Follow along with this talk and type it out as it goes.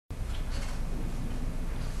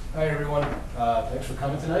Hi everyone, thanks for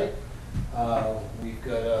coming tonight. We've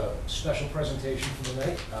got a special presentation for the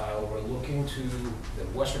night. The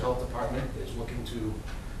Westford Health Department is looking to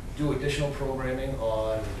do additional programming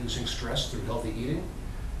on reducing stress through healthy eating.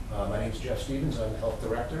 My name is Jeff Stevens, I'm the Health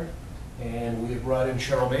Director, and we have brought in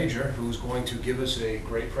Cheryl Major, who's going to give us a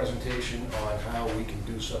great presentation on how we can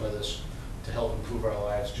do some of this to help improve our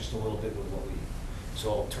lives just a little bit with what we eat. So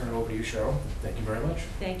I'll turn it over to you, Cheryl. Thank you very much.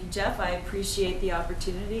 Thank you, Jeff. I appreciate the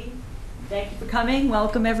opportunity. Thank you for coming.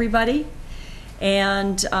 Welcome, everybody.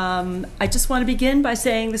 And I just want to begin by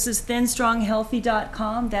saying this is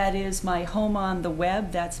thinstronghealthy.com. That is my home on the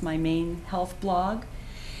web. That's my main health blog.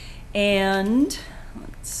 And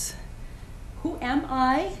who am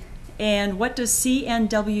I? And what does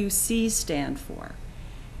CNWC stand for?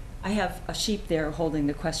 I have a sheep there holding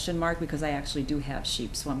the question mark because I actually do have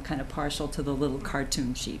sheep, so I'm kind of partial to the little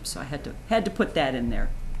cartoon sheep, so I had to put that in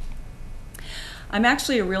there. I'm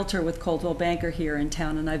actually a realtor with Coldwell Banker here in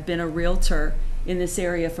town, and I've been a realtor in this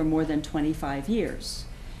area for more than 25 years.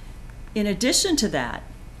 In addition to that,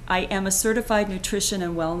 I am a certified nutrition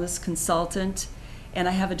and wellness consultant, and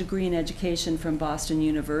I have a degree in education from Boston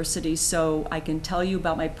University, so I can tell you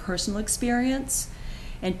about my personal experience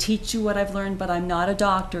and teach you what I've learned, but I'm not a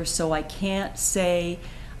doctor, so I can't say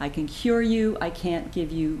I can cure you, I can't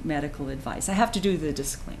give you medical advice. I have to do the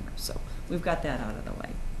disclaimer, so we've got that out of the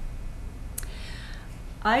way.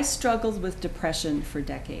 I struggled with depression for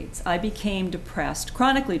decades. I became depressed,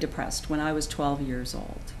 chronically depressed, when I was 12 years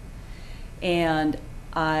old. And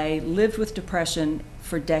I lived with depression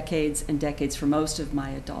for decades and decades, for most of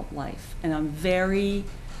my adult life. And I'm very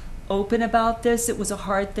open about this. It was a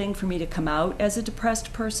hard thing for me to come out as a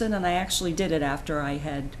depressed person, and I actually did it after I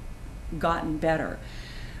had gotten better.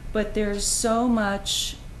 But there's so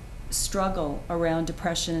much struggle around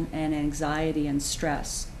depression and anxiety and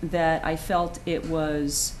stress that I felt it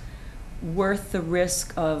was worth the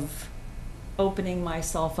risk of opening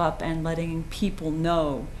myself up and letting people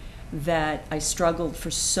know that I struggled for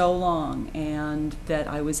so long and that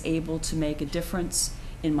I was able to make a difference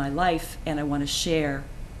in my life, and I want to share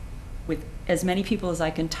with as many people as I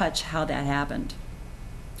can touch how that happened.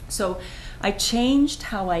 So I changed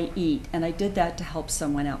how I eat, and I did that to help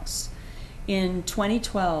someone else. In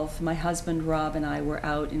 2012, my husband Rob and I were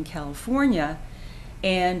out in California,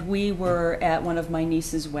 and we were at one of my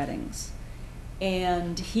niece's weddings.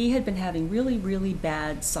 And he had been having really, really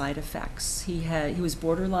bad side effects. He was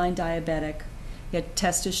borderline diabetic. He had to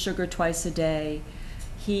test his sugar twice a day.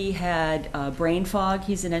 He had brain fog.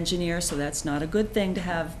 He's an engineer, so that's not a good thing to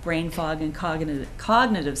have brain fog and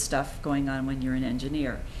cognitive stuff going on when you're an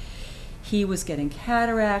engineer. He was getting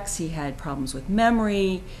cataracts. He had problems with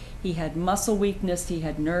memory. He had muscle weakness. He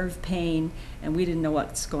had nerve pain, and we didn't know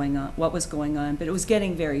what was going on, but it was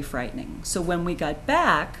getting very frightening. So when we got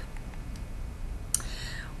back,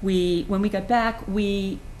 we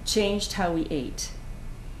changed how we ate,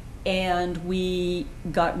 and we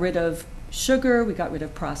got rid of sugar, we got rid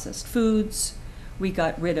of processed foods, we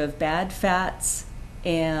got rid of bad fats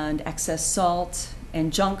and excess salt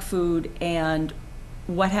and junk food, and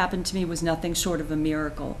what happened to me was nothing short of a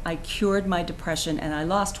miracle. I cured my depression, and I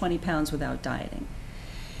lost 20 pounds without dieting.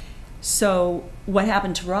 So what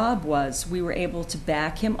happened to Rob was we were able to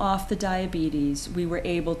back him off the diabetes, we were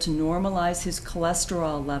able to normalize his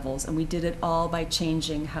cholesterol levels, and we did it all by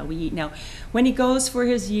changing how we eat. Now, when he goes for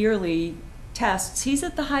his yearly tests, he's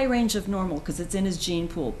at the high range of normal because it's in his gene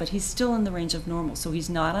pool, but he's still in the range of normal, so he's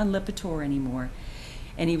not on Lipitor anymore,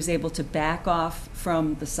 and he was able to back off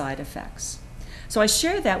from the side effects. So I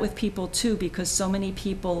share that with people too, because so many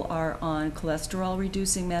people are on cholesterol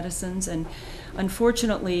reducing medicines, and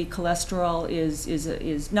unfortunately cholesterol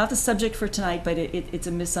is not the subject for tonight, but it's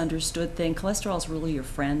a misunderstood thing. Cholesterol is really your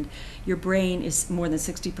friend. Your brain is more than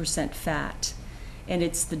 60% fat. And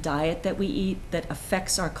it's the diet that we eat that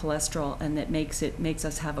affects our cholesterol and that makes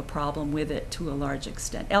us have a problem with it to a large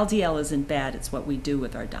extent. LDL isn't bad, it's what we do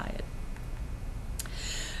with our diet.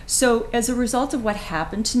 So as a result of what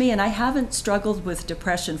happened to me, and I haven't struggled with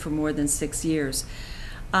depression for more than 6 years,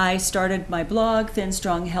 I started my blog,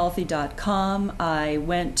 thinstronghealthy.com. I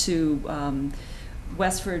went to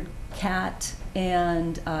WestfordCAT,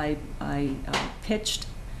 and I pitched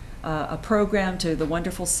a program to the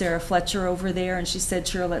wonderful Sarah Fletcher over there, and she said,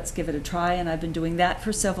 "Cheryl, let's give it a try," and I've been doing that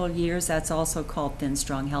for several years. That's also called Thin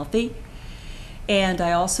Strong Healthy. And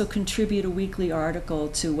I also contribute a weekly article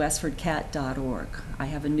to WestfordCAT.org. I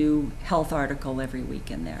have a new health article every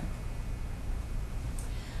week in there.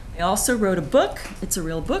 I also wrote a book. It's a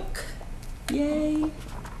real book. Yay.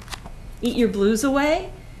 Eat Your Blues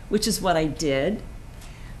Away, which is what I did.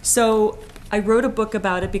 So I wrote a book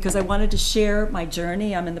about it because I wanted to share my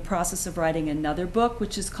journey. I'm in the process of writing another book,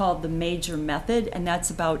 which is called The Major Method, and that's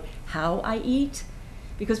about how I eat.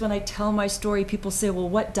 Because when I tell my story, people say, well,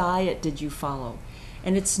 what diet did you follow?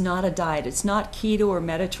 And it's not a diet. It's not keto or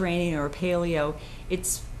Mediterranean or paleo.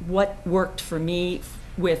 It's what worked for me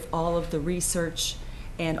with all of the research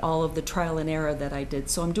and all of the trial and error that I did.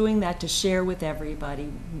 So I'm doing that to share with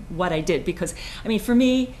everybody what I did. Because, I mean, for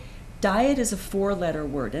me, diet is a 4-letter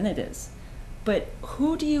word, and it is. But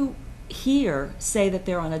who do you hear say that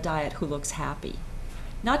they're on a diet who looks happy?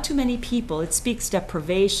 Not too many people. It speaks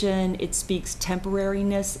deprivation, it speaks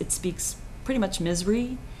temporariness, it speaks pretty much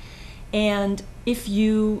misery. And if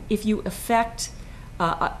you affect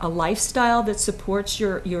a lifestyle that supports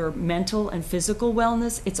your mental and physical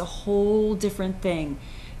wellness, it's a whole different thing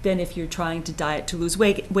than if you're trying to diet to lose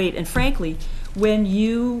weight. And frankly, when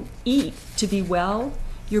you eat to be well,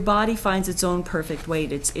 your body finds its own perfect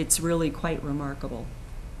weight. It's really quite remarkable.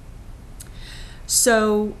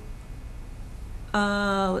 So,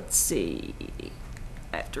 let's see.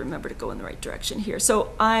 I have to remember to go in the right direction here.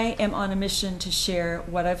 So I am on a mission to share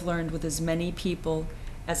what I've learned with as many people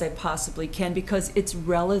as I possibly can, because it's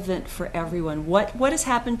relevant for everyone. What has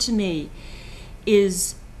happened to me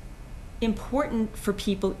is important for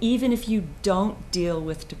people even if you don't deal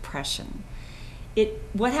with depression.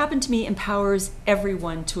 What happened to me empowers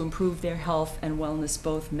everyone to improve their health and wellness,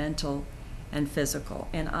 both mental and physical.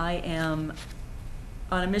 And I am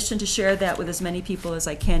on a mission to share that with as many people as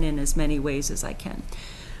I can in as many ways as I can.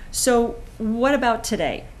 So what about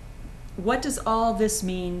today? What does all this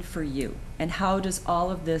mean for you? And how does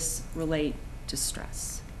all of this relate to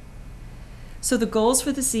stress? So the goals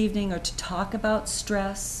for this evening are to talk about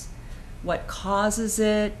stress, what causes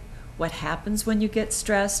it, what happens when you get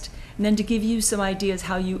stressed, and then to give you some ideas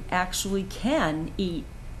how you actually can eat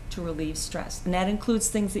to relieve stress. And that includes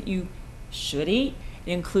things that you should eat.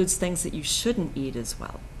 It includes things that you shouldn't eat as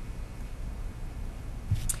well.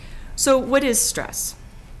 So what is stress?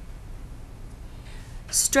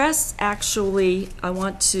 Stress, actually, I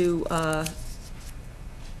want to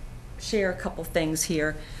share a couple things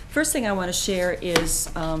here. First thing I want to share is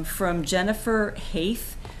from Jennifer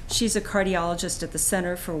Haith. She's a cardiologist at the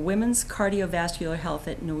Center for Women's Cardiovascular Health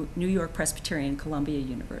at New York Presbyterian Columbia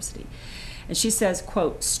University. And she says,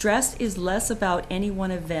 quote, "Stress is less about any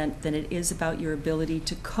one event than it is about your ability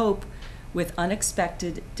to cope with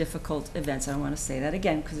unexpected, difficult events." I want to say that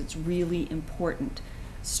again because it's really important.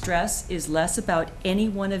 Stress is less about any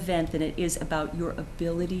one event than it is about your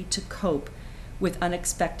ability to cope with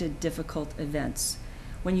unexpected, difficult events.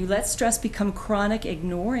 When you let stress become chronic,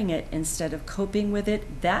 ignoring it instead of coping with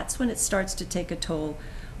it, that's when it starts to take a toll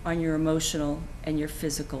on your emotional and your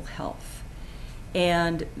physical health.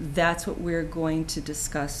 And that's what we're going to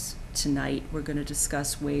discuss tonight. We're going to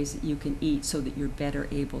discuss ways that you can eat so that you're better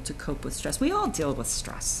able to cope with stress. We all deal with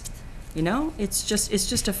stress, you know? It's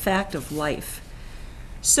just a fact of life.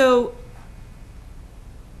 So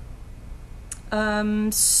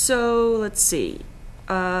let's see.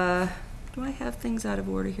 Do I have things out of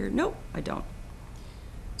order here? Nope, I don't.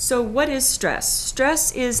 So what is stress?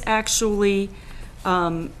 Stress is actually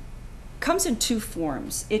comes in two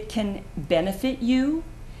forms. It can benefit you.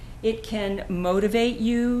 It can motivate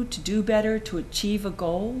you to do better, to achieve a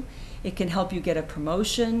goal. It can help you get a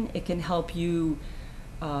promotion. It can help you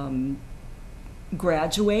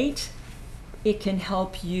graduate. It can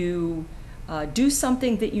help you do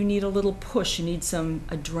something that you need a little push. You need some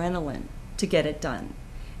adrenaline to get it done.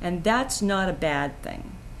 And that's not a bad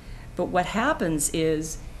thing. But what happens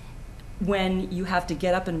is when you have to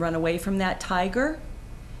get up and run away from that tiger,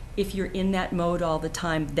 if you're in that mode all the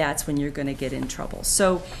time, that's when you're going to get in trouble.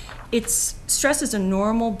 So stress is a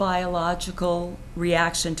normal biological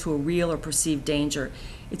reaction to a real or perceived danger.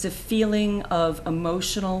 It's a feeling of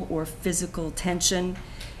emotional or physical tension,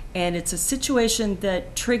 and it's a situation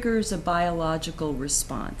that triggers a biological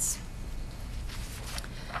response.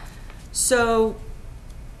 So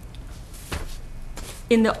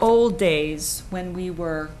in the old days, when we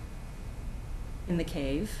were in the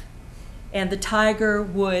cave and the tiger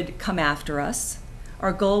would come after us,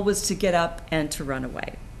 our goal was to get up and to run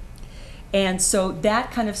away. And so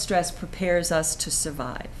that kind of stress prepares us to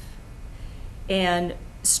survive. And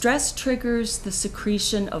stress triggers the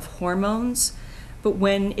secretion of hormones, but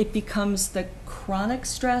when it becomes the chronic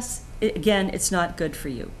stress, again, it's not good for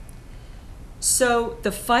you. So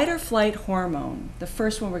the fight or flight hormone, the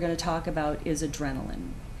first one we're going to talk about is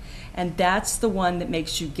adrenaline. And that's the one that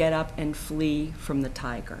makes you get up and flee from the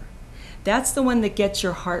tiger. That's the one that gets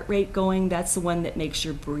your heart rate going. That's the one that makes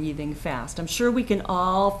your breathing fast. I'm sure we can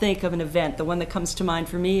all think of an event. The one that comes to mind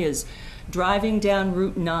for me is driving down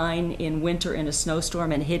Route 9 in winter in a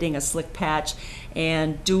snowstorm and hitting a slick patch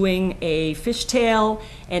and doing a fishtail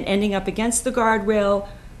and ending up against the guardrail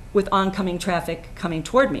with oncoming traffic coming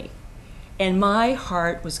toward me. And my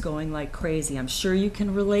heart was going like crazy. I'm sure you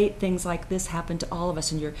can relate. Things like this happen to all of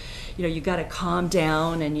us, and you got to calm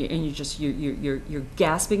down, and you're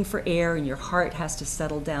gasping for air, and your heart has to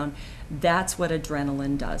settle down. That's what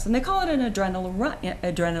adrenaline does, and they call it an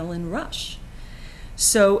adrenaline rush.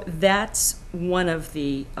 So that's one of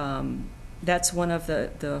the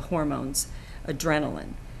hormones,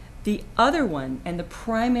 adrenaline. The other one, and the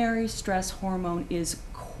primary stress hormone, is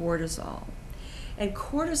cortisol. And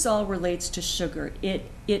cortisol relates to sugar. It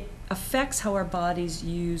affects how our bodies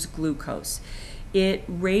use glucose. It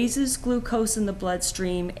raises glucose in the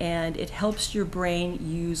bloodstream, and it helps your brain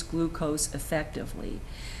use glucose effectively.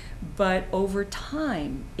 But over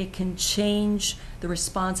time, it can change the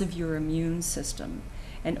response of your immune system.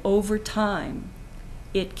 And over time,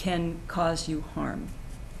 it can cause you harm.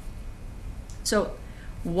 So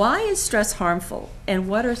why is stress harmful? And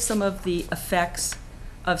what are some of the effects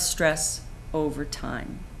of stress over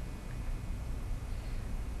time?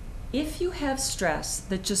 If you have stress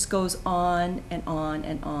that just goes on and on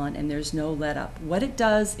and on and there's no let up, what it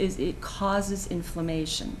does is it causes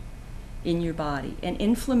inflammation in your body. And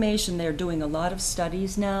inflammation, they're doing a lot of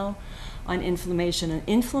studies now on inflammation, and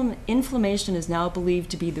inflammation is now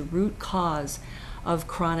believed to be the root cause of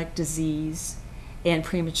chronic disease and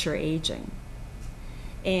premature aging.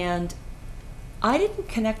 And I didn't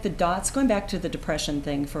connect the dots, going back to the depression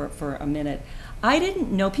thing for a minute. I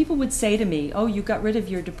didn't know, people would say to me, oh, you got rid of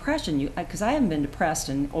your depression, because I haven't been depressed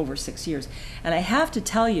in over 6 years. And I have to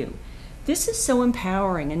tell you, this is so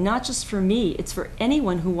empowering, and not just for me, it's for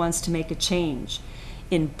anyone who wants to make a change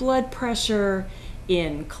in blood pressure,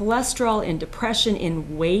 in cholesterol, in depression,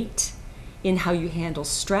 in weight, in how you handle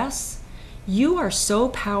stress. You are so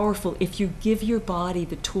powerful if you give your body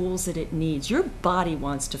the tools that it needs. Your body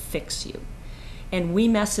wants to fix you. And we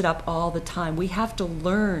mess it up all the time. We have to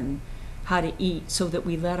learn how to eat so that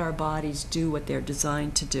we let our bodies do what they're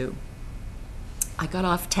designed to do. I got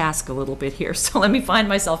off task a little bit here, so let me find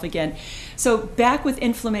myself again. So back with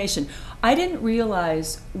inflammation. I didn't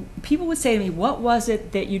realize, people would say to me, what was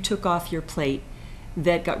it that you took off your plate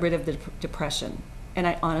that got rid of the depression? And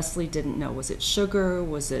I honestly didn't know. Was it sugar?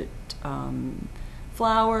 Was it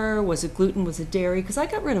flour? Was it gluten? Was it dairy? Because I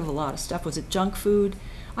got rid of a lot of stuff. Was it junk food?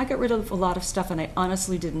 I got rid of a lot of stuff, and I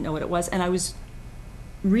honestly didn't know what it was. And I was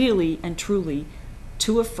really and truly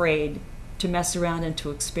too afraid to mess around and to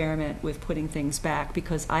experiment with putting things back,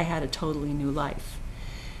 because I had a totally new life.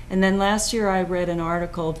 And then last year I read an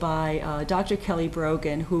article by Dr. Kelly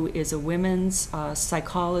Brogan, who is a women's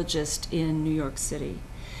psychologist in New York City.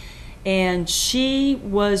 And she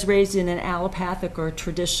was raised in an allopathic or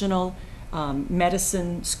traditional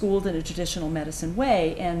medicine, schooled in a traditional medicine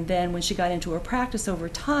way, and then when she got into her practice over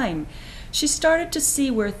time, she started to see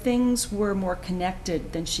where things were more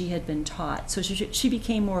connected than she had been taught. So she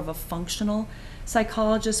became more of a functional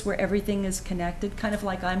psychologist, where everything is connected, kind of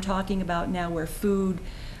like I'm talking about now, where food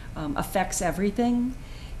affects everything.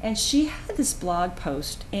 And she had this blog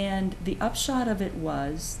post, and the upshot of it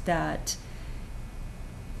was that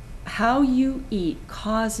how you eat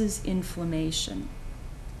causes inflammation.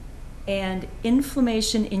 And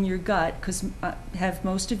inflammation in your gut, because have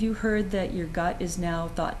most of you heard that your gut is now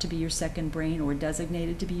thought to be your second brain, or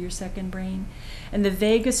designated to be your second brain? And the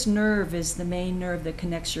vagus nerve is the main nerve that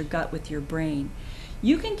connects your gut with your brain.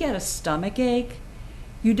 You can get a stomach ache.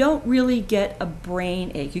 You don't really get a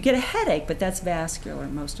brain ache. You get a headache, but that's vascular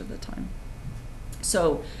most of the time.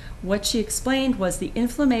 So what she explained was the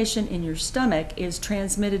inflammation in your stomach is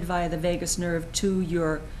transmitted via the vagus nerve to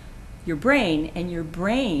your brain, and your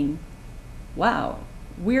brain, wow,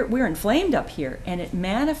 we're inflamed up here, and it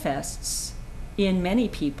manifests in many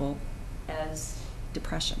people as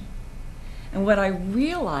depression. And what I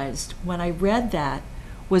realized when I read that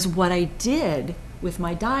was what I did with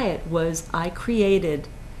my diet was I created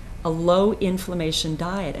a low inflammation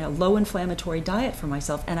diet, a low inflammatory diet for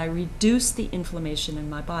myself, and I reduced the inflammation in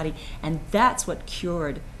my body, and that's what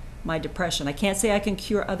cured my depression. I can't say I can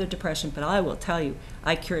cure other depression, but I will tell you,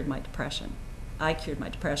 I cured my depression. I cured my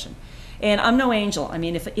depression. And I'm no angel. I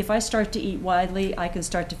mean, if I start to eat widely, I can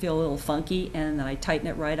start to feel a little funky, and then I tighten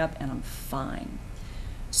it right up, and I'm fine.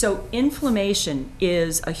 So inflammation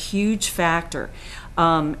is a huge factor.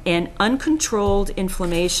 And uncontrolled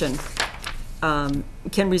inflammation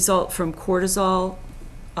can result from cortisol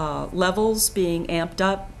levels being amped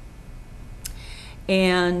up,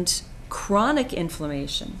 and chronic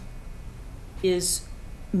inflammation is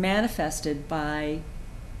manifested by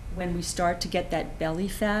when we start to get that belly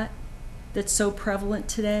fat that's so prevalent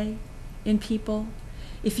today in people.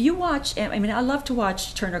 If you watch, I mean, I love to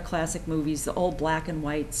watch Turner Classic Movies, the old black and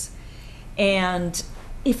whites. And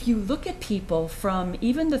if you look at people from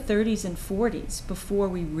even the 30s and 40s, before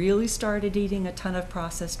we really started eating a ton of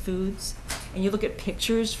processed foods, and you look at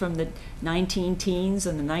pictures from the 19-teens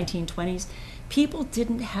and the 1920s, people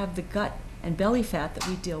didn't have the gut and belly fat that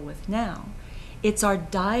we deal with now. It's our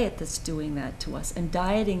diet that's doing that to us, and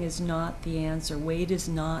dieting is not the answer. Weight is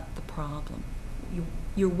not the problem.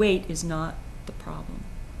 Your weight is not the problem.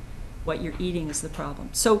 What you're eating is the problem.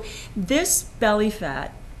 So this belly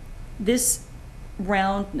fat, this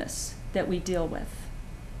roundness that we deal with,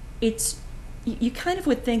 you kind of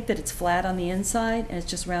would think that it's flat on the inside and it's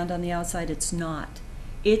just round on the outside. It's not.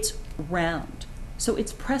 It's round. So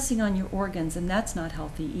it's pressing on your organs, and that's not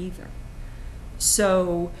healthy either.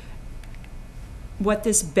 So what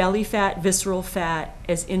this belly fat, visceral fat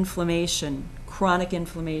as inflammation, chronic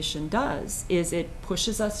inflammation does is it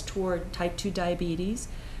pushes us toward type 2 diabetes,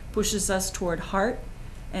 pushes us toward heart,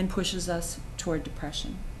 and pushes us toward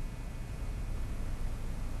depression.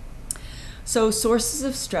 So sources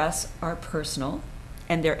of stress are personal,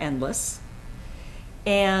 and they're endless.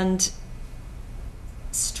 And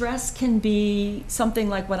stress can be something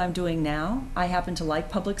like what I'm doing now. I happen to like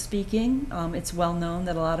public speaking. It's well known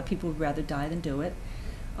that a lot of people would rather die than do it.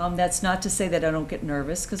 That's not to say that I don't get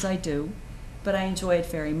nervous, because I do, but I enjoy it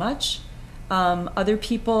very much. Other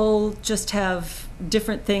people just have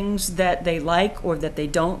different things that they like or that they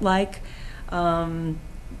don't like.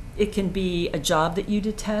 It can be a job that you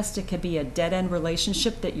detest. It can be a dead-end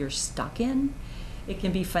relationship that you're stuck in. It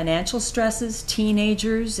can be financial stresses,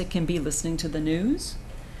 teenagers. It can be listening to the news.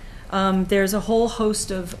 There's a whole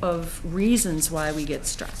host of reasons why we get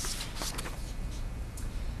stressed.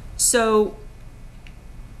 So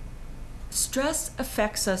stress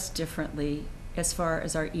affects us differently as far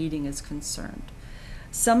as our eating is concerned.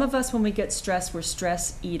 Some of us, when we get stressed, we're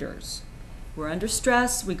stress eaters. We're under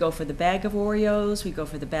stress, we go for the bag of Oreos, we go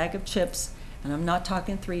for the bag of chips, and I'm not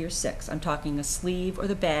talking 3 or 6. I'm talking a sleeve or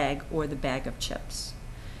the bag of chips.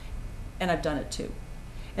 And I've done it too.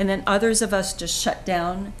 And then others of us just shut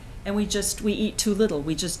down, and we eat too little.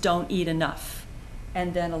 We just don't eat enough.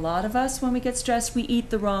 And then a lot of us, when we get stressed, we eat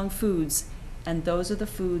the wrong foods, and those are the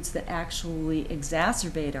foods that actually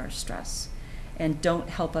exacerbate our stress and don't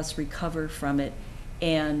help us recover from it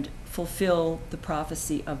and fulfill the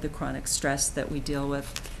prophecy of the chronic stress that we deal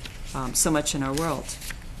with so much in our world.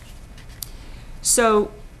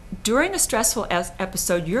 So during a stressful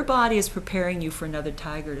episode, your body is preparing you for another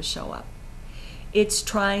tiger to show up. It's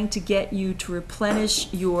trying to get you to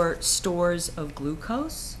replenish your stores of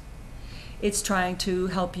glucose. It's trying to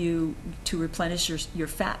help you to replenish your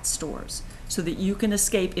fat stores so that you can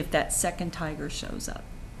escape if that second tiger shows up.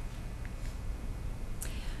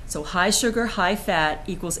 So high sugar, high fat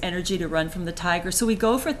equals energy to run from the tiger. So we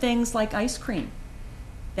go for things like ice cream.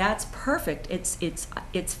 That's perfect. It's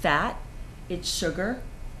fat, it's sugar,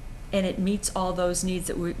 and it meets all those needs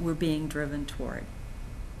that we're being driven toward.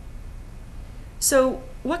 So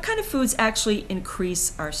what kind of foods actually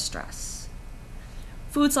increase our stress?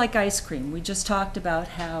 Foods like ice cream. We just talked about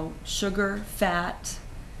how sugar, fat,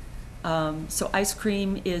 so ice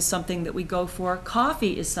cream is something that we go for.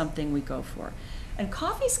 Coffee is something we go for. And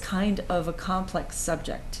coffee's kind of a complex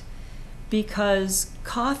subject because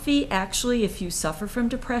coffee actually, if you suffer from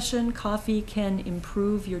depression, coffee can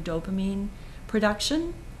improve your dopamine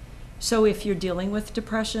production. So if you're dealing with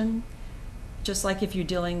depression, just like if you're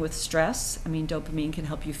dealing with stress, I mean, dopamine can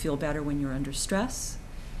help you feel better when you're under stress.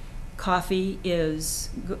 Coffee is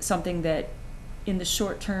something that in the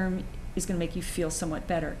short term is going to make you feel somewhat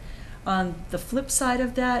better. On the flip side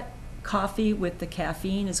of that, coffee with the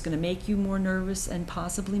caffeine is going to make you more nervous and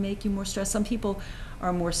possibly make you more stressed. Some people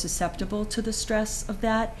are more susceptible to the stress of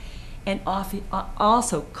that. And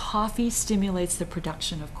also, coffee stimulates the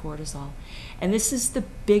production of cortisol. And this is the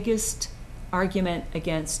biggest argument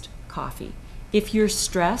against coffee. If you're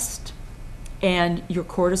stressed and your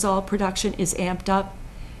cortisol production is amped up,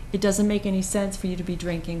 it doesn't make any sense for you to be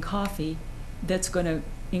drinking coffee that's going to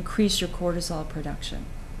increase your cortisol production.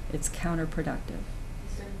 It's counterproductive.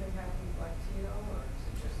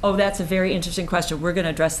 Oh, that's a very interesting question. We're going to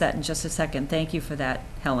address that in just a second. Thank you for that,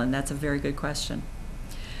 Helen. That's a very good question.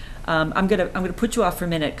 I'm going to put you off for a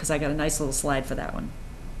minute because I got a nice little slide for that one.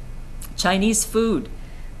 Chinese food.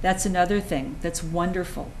 That's another thing that's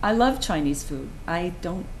wonderful. I love Chinese food. I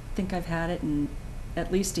don't think I've had it in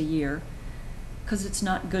at least a year because it's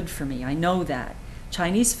not good for me. I know that.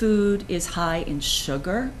 Chinese food is high in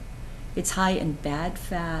sugar. It's high in bad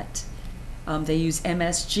fat. They use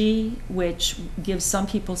MSG, which gives some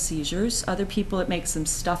people seizures. Other people, it makes them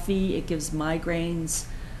stuffy. It gives migraines.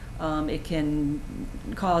 It can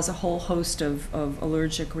cause a whole host of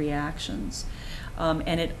allergic reactions.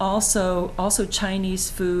 And it also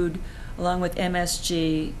Chinese food, along with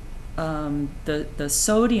MSG, the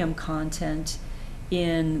sodium content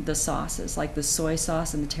in the sauces, like the soy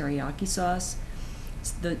sauce and the teriyaki sauce,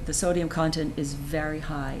 the sodium content is very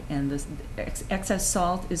high, and the excess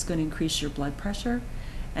salt is going to increase your blood pressure,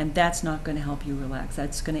 and that's not going to help you relax.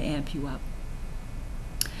 That's going to amp you up.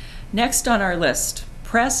 Next on our list,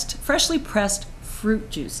 freshly pressed fruit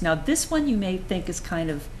juice. Now this one you may think is kind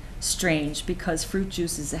of strange because fruit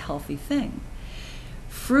juice is a healthy thing.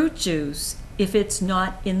 Fruit juice, if it's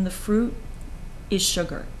not in the fruit, is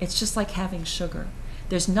sugar. It's just like having sugar.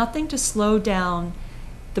 There's nothing to slow down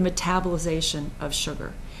the metabolization of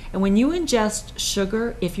sugar. And when you ingest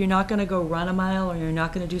sugar, if you're not going to go run a mile or you're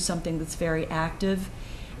not going to do something that's very active,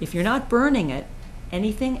 if you're not burning it,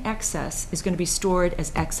 anything excess is going to be stored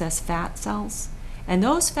as excess fat cells. And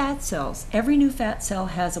those fat cells, every new fat cell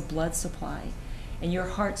has a blood supply, and your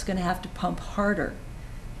heart's going to have to pump harder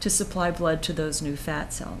to supply blood to those new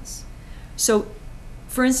fat cells. So,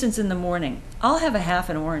 for instance, in the morning, I'll have a half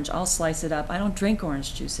an orange, I'll slice it up. I don't drink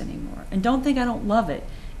orange juice anymore. And don't think I don't love it.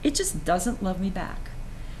 It just doesn't love me back.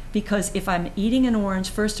 Because if I'm eating an orange,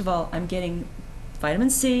 first of all, I'm getting vitamin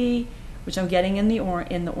C, which I'm getting in the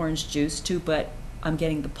orange juice too, but I'm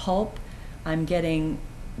getting the pulp, I'm getting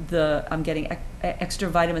extra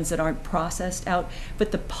vitamins that aren't processed out,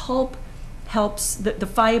 but the pulp helps, the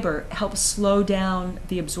fiber helps slow down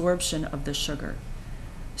the absorption of the sugar.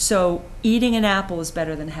 So eating an apple is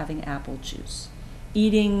better than having apple juice.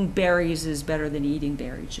 Eating berries is better than eating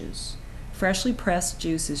berry juice. Freshly pressed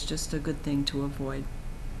juice is just a good thing to avoid.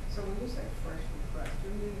 So when you say freshly pressed,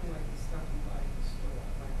 you're meaning like the stuff you buy in the store.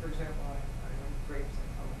 Like, for example, I like grapes at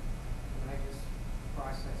home, and I just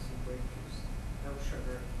process some grape juice. No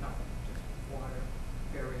sugar, nothing, just water,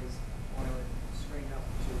 berries, oil, strain out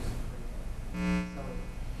the juice and drink it. So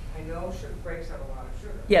I know grapes have a lot of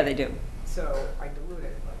sugar. Yeah, they do. So I dilute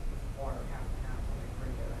it like with water, half and half, when I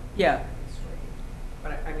drink it. Yeah. I can strain it.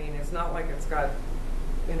 But I mean, it's not like it's got,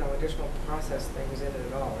 additional processed things in it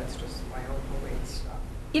at all. It's just my own homemade stuff.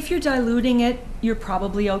 If you're diluting it, you're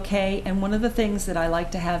probably okay. And one of the things that I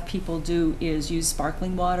like to have people do is use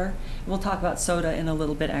sparkling water. We'll talk about soda in a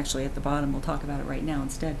little bit, actually, at the bottom. We'll talk about it right now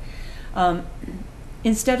instead.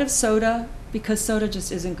 Instead of soda, because soda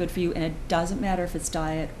just isn't good for you, and it doesn't matter if it's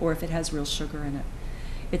diet or if it has real sugar in it.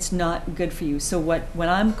 It's not good for you. So when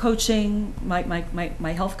I'm coaching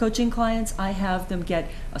my health coaching clients, I have them get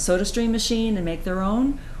a SodaStream machine and make their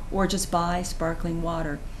own, or just buy sparkling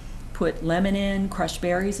water. Put lemon in, crushed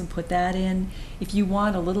berries, and put that in. If you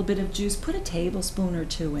want a little bit of juice, put a tablespoon or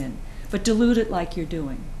two in, but dilute it like you're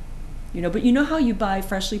doing. But you know how you buy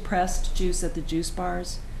freshly pressed juice at the juice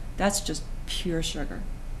bars? That's just pure sugar.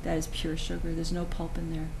 That is pure sugar. There's no pulp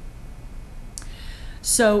in there.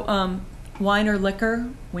 So wine or liquor,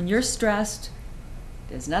 when you're stressed,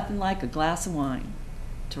 there's nothing like a glass of wine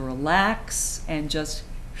to relax and just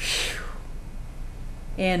whew.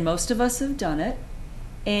 And most of us have done it.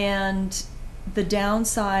 And the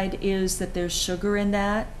downside is that there's sugar in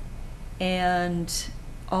that, and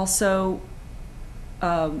also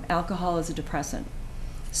alcohol is a depressant.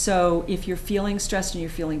 So if you're feeling stressed and you're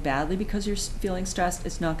feeling badly because you're feeling stressed,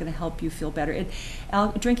 it's not going to help you feel better.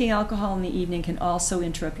 Drinking alcohol in the evening can also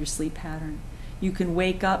interrupt your sleep pattern. You can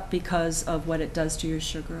wake up because of what it does to your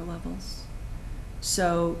sugar levels.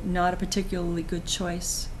 So not a particularly good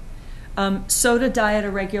choice. Soda, diet,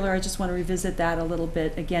 or regular, I just want to revisit that a little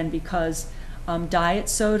bit again because diet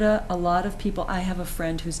soda, a lot of people, I have a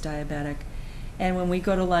friend who's diabetic, and when we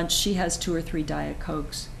go to lunch, she has 2 or 3 Diet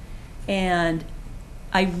Cokes. And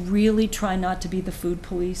I really try not to be the food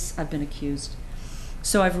police. I've been accused.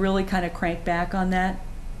 So I've really kind of cranked back on that.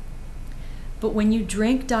 But when you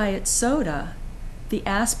drink diet soda, the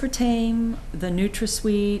aspartame, the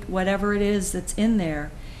NutraSweet, whatever it is that's in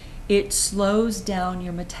there, it slows down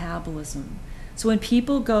your metabolism. So when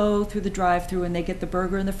people go through the drive-thru and they get the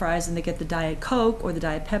burger and the fries and they get the Diet Coke or the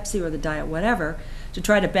Diet Pepsi or the Diet whatever to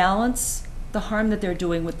try to balance the harm that they're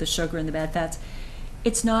doing with the sugar and the bad fats,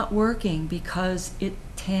 it's not working because it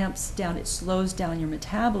tamps down, it slows down your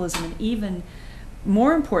metabolism. And even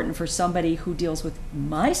more important for somebody who deals with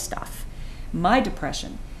my stuff, my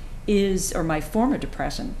depression is, or my former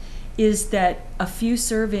depression, is that a few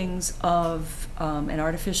servings of an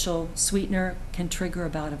artificial sweetener can trigger a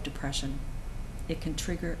bout of depression. It can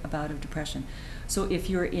trigger a bout of depression. So if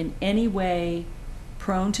you're in any way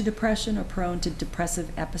prone to depression or prone to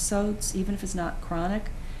depressive episodes, even if it's not chronic,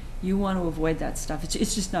 You want to avoid that stuff.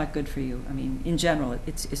 It's just not good for you. I mean, in general,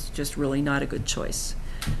 it's just really not a good choice.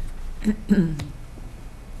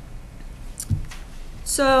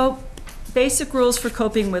 So, basic rules for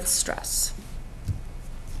coping with stress.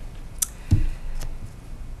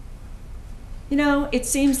 You know, it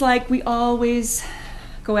seems like we always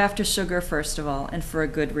go after sugar first of all, and for a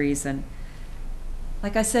good reason.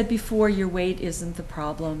 Like I said before, your weight isn't the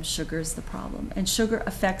problem, sugar's the problem. And sugar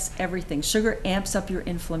affects everything. Sugar amps up your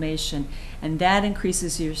inflammation, and that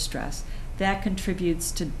increases your stress. That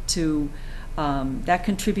contributes to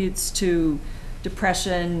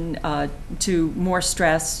depression, to more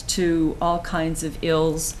stress, to all kinds of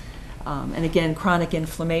ills. And again, chronic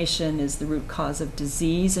inflammation is the root cause of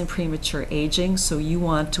disease and premature aging, so you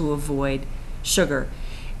want to avoid sugar.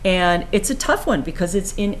 And it's a tough one because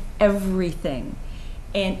it's in everything.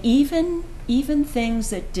 And even things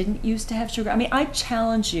that didn't used to have sugar. I mean, I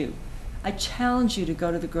challenge you to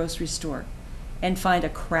go to the grocery store and find a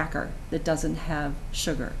cracker that doesn't have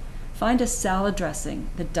sugar. Find a salad dressing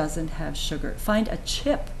that doesn't have sugar. Find a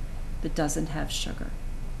chip that doesn't have sugar.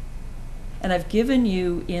 And I've given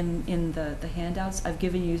you, in the handouts, I've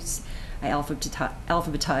given you, I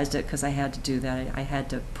alphabetized it because I had to do that. I had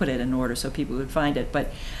to put it in order so people would find it.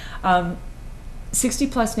 But 60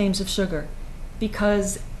 plus names of sugar,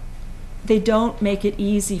 because they don't make it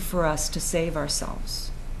easy for us to save ourselves.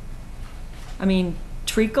 I mean,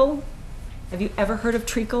 treacle, have you ever heard of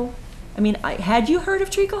treacle? I mean, had you heard of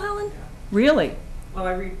treacle, Helen? Yeah. Really? Well,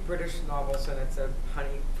 I read British novels, and it's a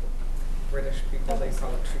honey for British people. They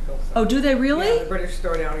call it treacle. So. Oh, do they really? Yeah, the British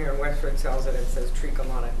store down here in Westford sells it. It says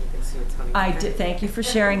treacle on it. You can see it's honey. I did. Thank you for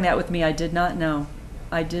sharing that with me. I did not know.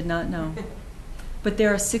 I did not know. But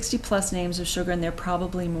there are 60 plus names of sugar, and there are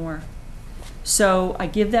probably more. So I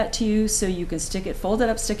give that to you so you can stick it, fold it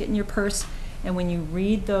up, stick it in your purse, and when you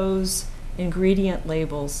read those ingredient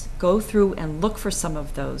labels, go through and look for some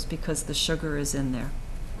of those because the sugar is in there.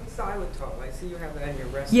 What's xylitol? I see you have that in your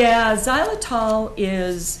recipe. Yeah, xylitol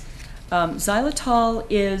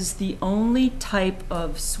is the only type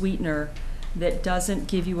of sweetener that doesn't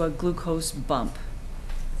give you a glucose bump.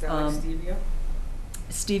 Is that like stevia?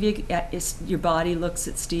 Stevia, your body looks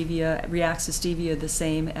at stevia, reacts to stevia the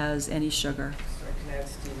same as any sugar. So I can add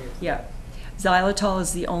stevia. Yeah. Xylitol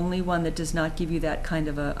is the only one that does not give you that kind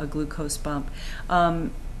of a glucose bump.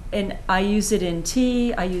 And I use it in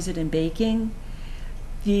tea, I use it in baking.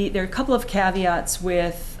 There are a couple of caveats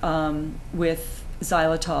with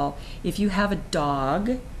xylitol. If you have a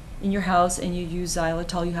dog in your house and you use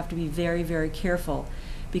xylitol, you have to be very, very careful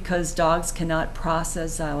because dogs cannot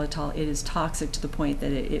process xylitol. It is toxic to the point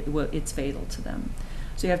that it's fatal to them.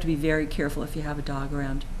 So you have to be very careful if you have a dog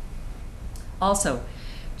around. Also,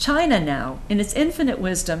 China now, in its infinite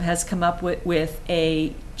wisdom, has come up with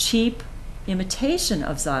a cheap imitation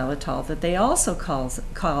of xylitol that they also call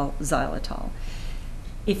xylitol.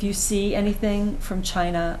 If you see anything from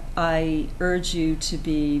China, I urge you to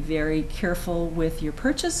be very careful with your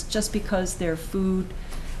purchase just because their food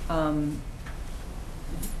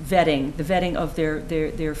vetting, the vetting of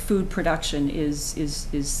their food production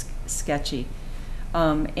is sketchy.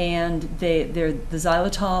 And the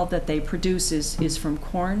xylitol that they produce is from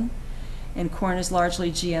corn, and corn is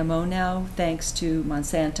largely GMO now thanks to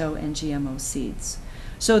Monsanto and GMO seeds.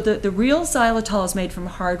 So the real xylitol is made from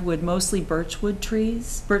hardwood, mostly birch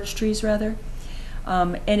trees,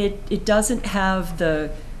 and it doesn't have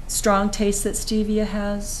the strong taste that stevia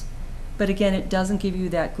has, but again, it doesn't give you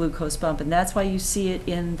that glucose bump, and that's why you see it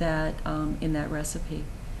in that recipe.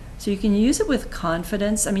 So you can use it with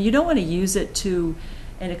confidence. I mean, you don't want to use it to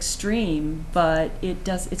an extreme, but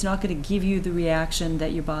it's not going to give you the reaction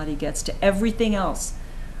that your body gets to everything else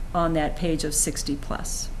on that page of 60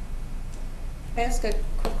 plus. Can I ask a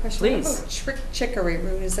quick question? Please. What about chicory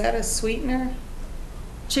root? Is that a sweetener?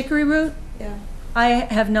 Chicory root? Yeah. I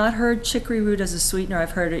have not heard chicory root as a sweetener.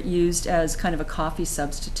 I've heard it used as kind of a coffee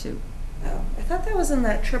substitute. Oh, I thought that was in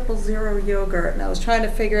that 000 yogurt, and I was trying to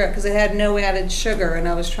figure out, because it had no added sugar, and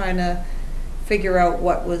I was trying to figure out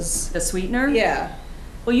what was... The sweetener? Yeah.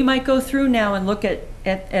 Well, you might go through now and look at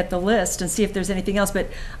the list and see if there's anything else,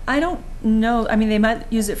 but I don't know. I mean, they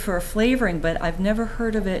might use it for a flavoring, but I've never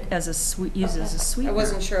heard of it as as a sweetener. I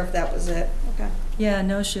wasn't sure if that was it. Okay. Yeah,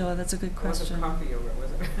 no, Sheila, that's a good It wasn't question. coffee yogurt,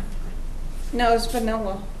 was it? No, it's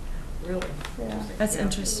vanilla. Really? Yeah. That's Yeah.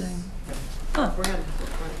 interesting. Huh. Huh. Brand.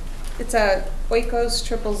 It's a Oikos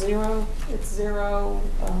 000. It's zero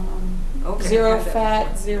Okay.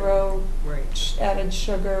 fat, zero Right. added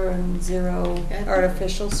sugar, and zero Yeah, I think-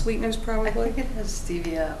 artificial sweeteners, I probably. think it has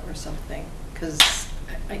stevia or something, because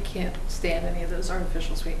I can't stand any of those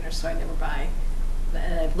artificial sweeteners, so I never buy.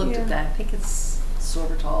 And I've looked Yeah. at that. I think it's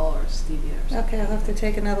sorbitol or stevia or something. Okay, I'll have to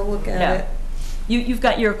take another look at Yeah. it. You've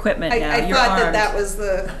got your equipment now. I You're thought armed. that was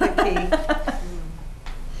the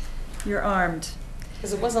key, You're armed.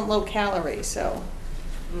 because it wasn't low calorie, so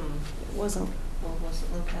it wasn't, Well, was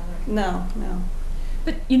it low calorie? no.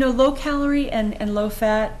 But low calorie and low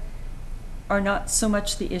fat are not so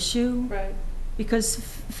much the issue. Right. Because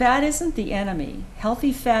fat isn't the enemy.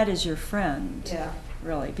 Healthy fat is your friend. Yeah.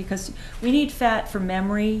 Really, because we need fat for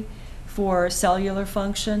memory, for cellular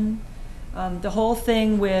function. The whole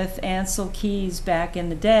thing with Ansel Keys back in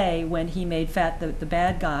the day when he made fat the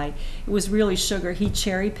bad guy, it was really sugar. He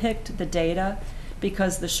cherry-picked the data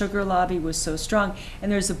because the sugar lobby was so strong.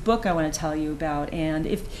 And there's a book I want to tell you about. And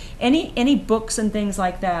if any books and things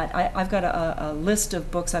like that, I've got a list of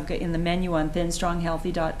books I've got in the menu on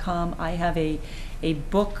thinstronghealthy.com. I have a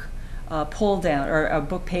book pull down, or a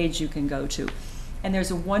book page you can go to. And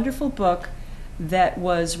there's a wonderful book that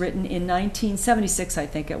was written in 1976, I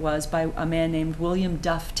think it was, by a man named William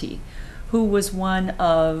Dufty, who was one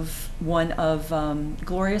of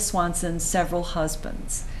Gloria Swanson's several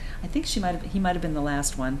husbands. I think he might have been the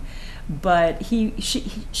last one, but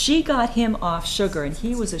she got him off sugar, and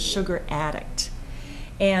he was a sugar addict.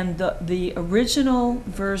 And the original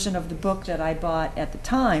version of the book that I bought at the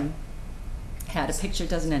time had a picture, it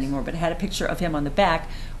doesn't anymore, but it had a picture of him on the back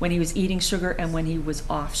when he was eating sugar and when he was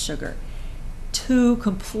off sugar. Two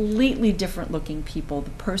completely different looking people.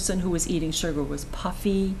 The person who was eating sugar was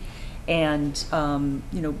puffy and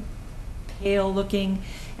pale looking,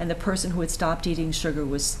 and the person who had stopped eating sugar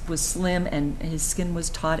was slim and his skin was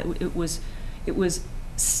taut. It was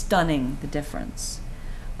stunning, the difference.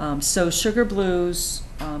 So Sugar Blues,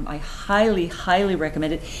 I highly, highly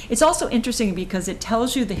recommend it. It's also interesting because it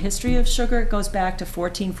tells you the history of sugar. It goes back to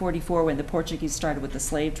 1444 when the Portuguese started with the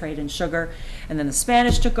slave trade in sugar, and then the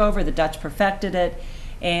Spanish took over, the Dutch perfected it,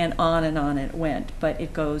 and on it went. But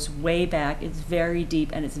it goes way back, it's very deep,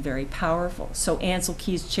 and it's very powerful. So Ansel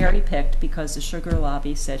Keys cherry-picked because the sugar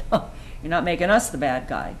lobby said, oh, you're not making us the bad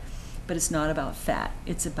guy. But it's not about fat,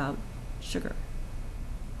 it's about sugar.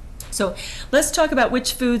 So let's talk about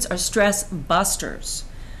which foods are stress busters.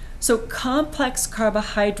 So complex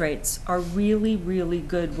carbohydrates are really, really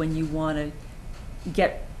good when you want to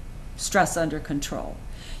get stress under control.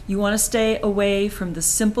 You want to stay away from the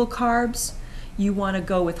simple carbs. You want to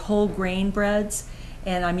go with whole grain breads,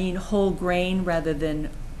 and I mean whole grain rather than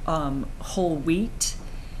whole wheat,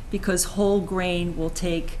 because whole grain will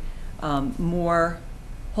take more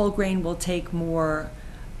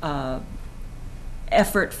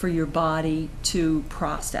effort for your body to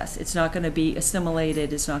process. It's not going to be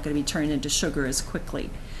assimilated, it's not going to be turned into sugar as quickly.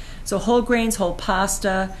 So whole grains, whole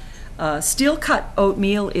pasta, steel cut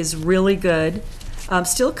oatmeal is really good.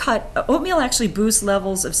 Steel cut oatmeal actually boosts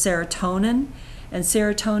levels of serotonin, and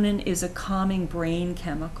serotonin is a calming brain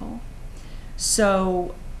chemical.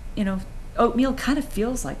 So, oatmeal kind of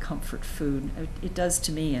feels like comfort food. It does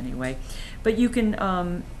to me anyway. But you can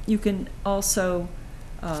also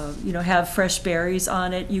have fresh berries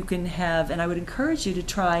on it. You can have, and I would encourage you to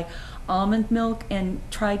try almond milk and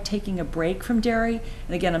try taking a break from dairy.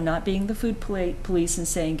 And again, I'm not being the food police and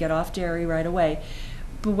saying get off dairy right away.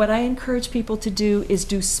 But what I encourage people to do is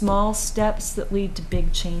do small steps that lead to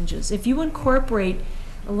big changes. If you incorporate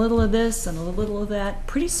a little of this and a little of that,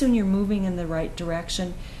 pretty soon you're moving in the right direction.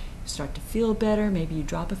 You start to feel better, maybe you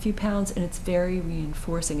drop a few pounds, and it's very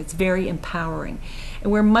reinforcing. It's very empowering.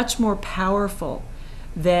 And we're much more powerful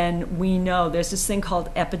than we know. There's this thing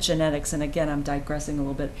called epigenetics, and again, I'm digressing a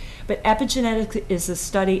little bit, but epigenetics is the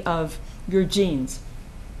study of your genes,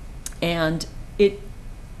 and the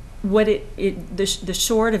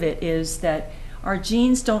short of it is that our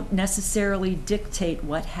genes don't necessarily dictate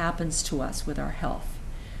what happens to us with our health.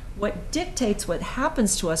 What dictates what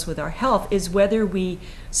happens to us with our health is whether we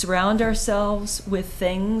surround ourselves with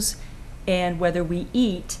things and whether we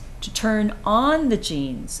eat to turn on the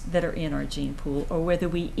genes that are in our gene pool, or whether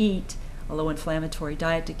we eat a low-inflammatory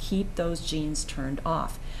diet to keep those genes turned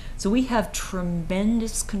off. So we have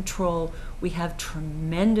tremendous control, we have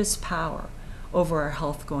tremendous power over our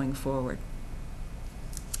health going forward.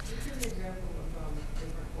 Can you give an example of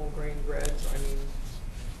different whole grain breads? I mean,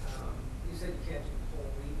 you said you can't do whole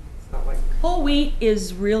wheat. It's not like Whole wheat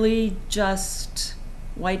is really just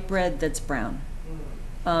white bread that's brown.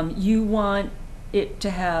 You want it to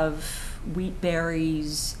have wheat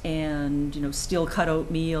berries and steel cut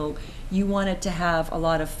oatmeal. You want it to have a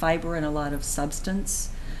lot of fiber and a lot of substance.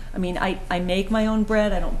 I mean, I make my own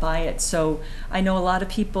bread, I don't buy it. So I know a lot of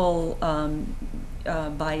people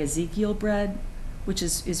buy Ezekiel bread, which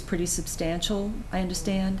is pretty substantial, I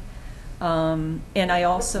understand. And I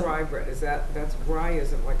also... Rye bread, that's rye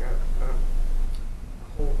isn't like a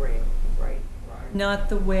whole grain, right? Right. Not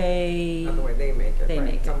the way. Not the way they make it, They right?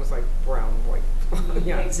 make It's it. almost like brown, white.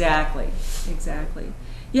 Yeah. Exactly, exactly.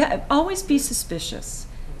 Yeah, always be suspicious.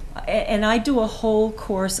 And I do a whole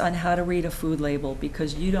course on how to read a food label,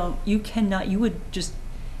 because you would just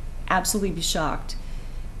absolutely be shocked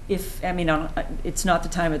if, I mean, it's not the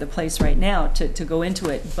time or the place right now to go into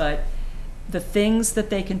it, but the things that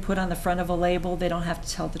they can put on the front of a label, they don't have to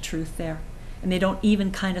tell the truth there. And they don't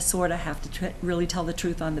even kind of sort of have to really tell the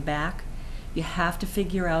truth on the back. You have to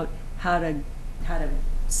figure out how to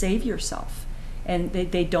save yourself. And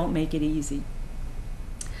they don't make it easy.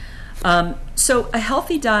 So a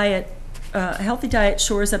healthy diet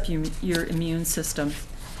shores up your immune system.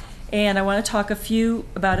 And I want to talk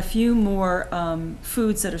about a few more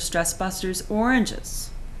foods that are stress busters. Oranges.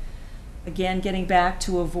 Again, getting back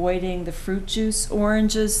to avoiding the fruit juice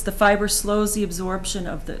oranges. The fiber slows the absorption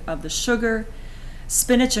of the sugar.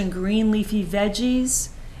 Spinach and green leafy veggies.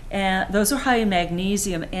 And those are high in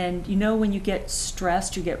magnesium. And you know, when you get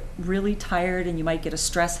stressed, you get really tired and you might get a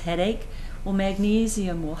stress headache. Well,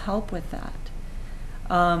 magnesium will help with that.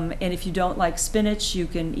 And if you don't like spinach, you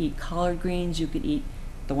can eat collard greens. You could eat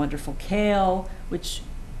the wonderful kale, which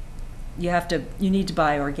you need to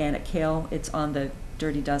buy organic kale. It's on the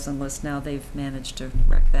Dirty Dozen list now. They've managed to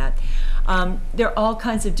wreck that. There are all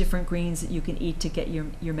kinds of different greens that you can eat to get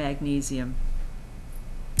your magnesium.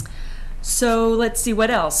 So let's see what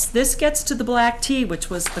else. This gets to the black tea, which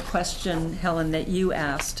was the question, Helen, that you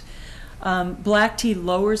asked. Black tea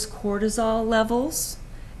lowers cortisol levels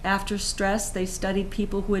after stress. They studied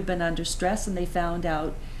people who had been under stress, and they found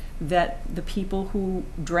out that the people who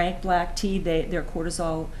drank black tea, their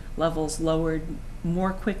cortisol levels lowered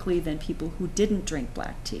more quickly than people who didn't drink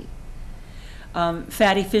black tea.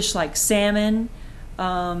 Fatty fish like salmon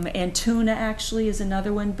and tuna actually is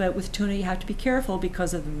another one, but with tuna you have to be careful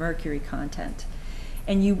because of the mercury content.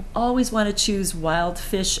 And you always want to choose wild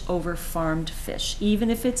fish over farmed fish,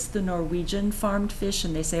 even if it's the Norwegian farmed fish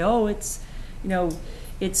and they say, oh, it's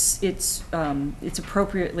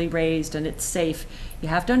appropriately raised and it's safe. You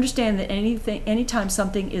have to understand that anytime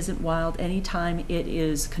something isn't wild, anytime it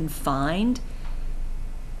is confined,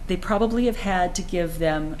 they probably have had to give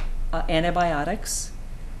them antibiotics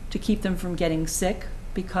to keep them from getting sick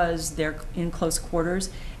because they're in close quarters.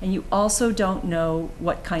 And you also don't know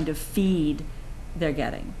what kind of feed they're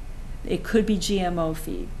getting. It could be GMO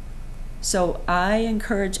feed. So I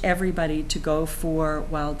encourage everybody to go for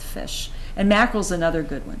wild fish. And mackerel's another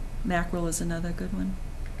good one. Mackerel is another good one.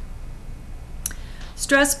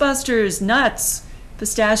 Stress busters, nuts,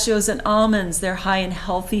 pistachios and almonds. They're high in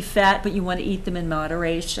healthy fat, but you want to eat them in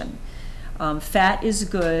moderation. Fat is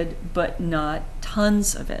good, but not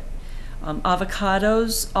tons of it.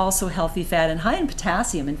 Avocados, also healthy fat and high in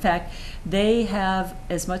potassium. In fact, they have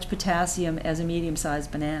as much potassium as a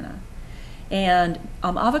medium-sized banana. And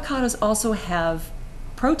avocados also have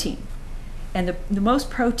protein. And the most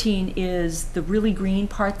protein is the really green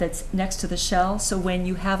part that's next to the shell. So when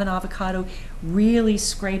you have an avocado, really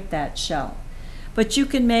scrape that shell. But you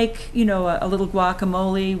can make, a little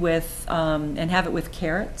guacamole with and have it with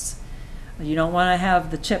carrots. You don't want to have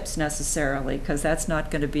the chips necessarily, because that's not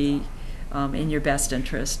going to be in your best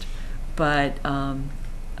interest. But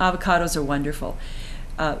avocados are wonderful.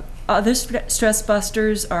 Other stress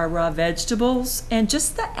busters are raw vegetables, and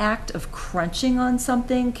just the act of crunching on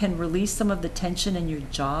something can release some of the tension in your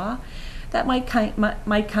jaw. That might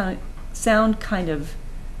sound kind of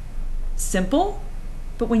simple,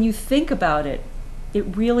 but when you think about it,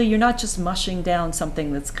 you're not just mushing down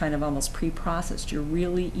something that's kind of almost pre-processed. You're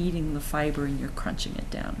really eating the fiber and you're crunching it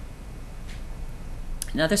down.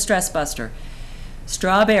 Another stress buster,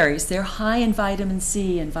 strawberries. They're high in vitamin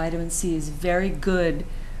C, and vitamin C is very good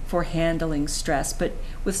for handling stress. But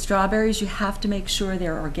with strawberries, you have to make sure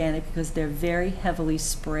they're organic because they're very heavily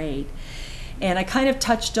sprayed. And I kind of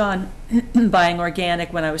touched on buying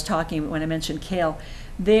organic when I mentioned kale.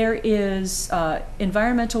 There is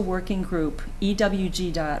Environmental Working Group,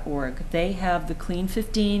 EWG.org. They have the Clean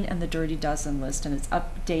 15 and the Dirty Dozen list, and it's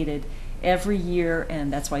updated every year,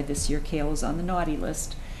 and that's why this year kale is on the naughty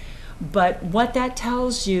list. But what that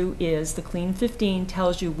tells you is the Clean 15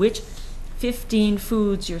 tells you which 15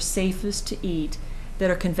 foods you're safest to eat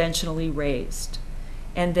that are conventionally raised.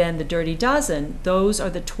 And then the Dirty Dozen, those are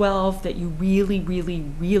the 12 that you really, really,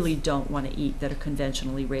 really don't want to eat that are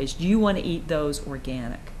conventionally raised. You want to eat those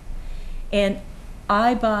organic. And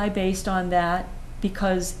I buy based on that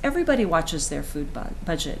because everybody watches their food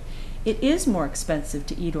budget. It is more expensive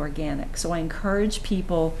to eat organic, so I encourage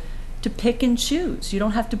people to pick and choose. You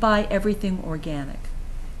don't have to buy everything organic.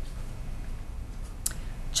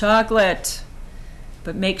 Chocolate.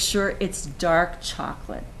 but make sure it's dark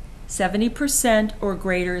chocolate. 70% or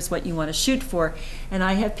greater is what you want to shoot for. And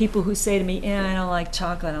I have people who say to me, I don't like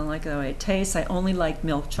chocolate, I don't like the way it tastes, I only like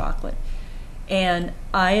milk chocolate. And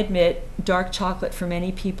I admit dark chocolate for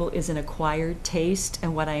many people is an acquired taste,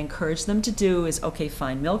 and what I encourage them to do is, okay,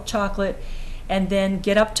 find milk chocolate and then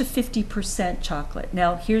get up to 50% chocolate.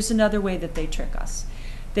 Now, here's another way that they trick us.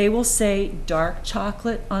 They will say dark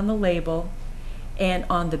chocolate on the label, and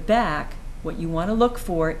on the back, what you want to look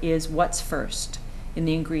for is what's first in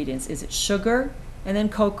the ingredients. Is it sugar and then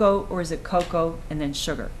cocoa, or is it cocoa and then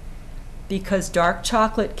sugar? Because dark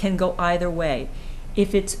chocolate can go either way.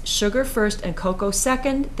 If it's sugar first and cocoa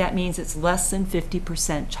second, that means it's less than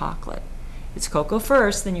 50% chocolate. If it's cocoa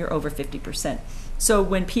first, then you're over 50%. So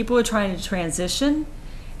when people are trying to transition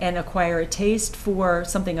and acquire a taste for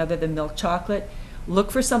something other than milk chocolate,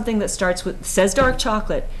 look for something that says dark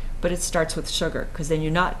chocolate, but it starts with sugar, because then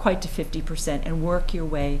you're not quite to 50%, and work your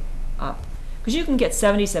way up. Because you can get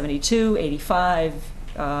 70, 72, 85,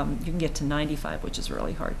 you can get to 95, which is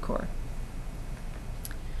really hardcore.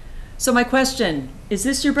 So my question, is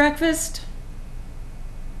this your breakfast?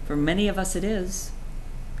 For many of us it is.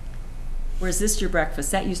 Or is this your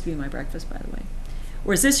breakfast? That used to be my breakfast, by the way.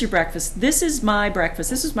 Or is this your breakfast? This is my breakfast.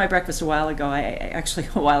 This was my breakfast a while ago. Actually,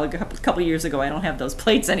 a couple years ago. I don't have those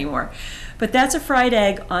plates anymore. But that's a fried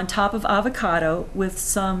egg on top of avocado with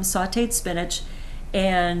some sauteed spinach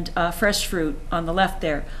and fresh fruit on the left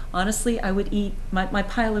there. Honestly, I would eat, my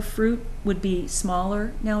pile of fruit would be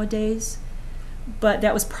smaller nowadays, but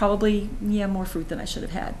that was probably, more fruit than I should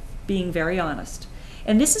have had, being very honest.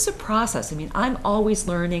 And this is a process. I mean, I'm always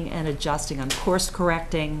learning and adjusting. I'm course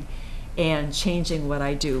correcting and changing what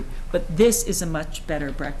I do. But this is a much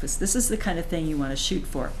better breakfast. This is the kind of thing you want to shoot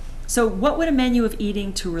for. So what would a menu of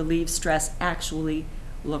eating to relieve stress actually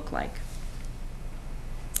look like?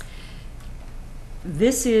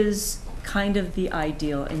 This is kind of the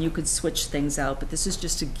ideal, and you could switch things out, but this is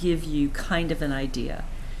just to give you kind of an idea.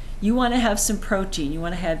 You want to have some protein. You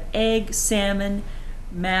want to have egg, salmon,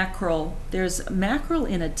 mackerel. There's mackerel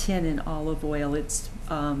in a tin in olive oil. It's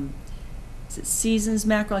is it Seasons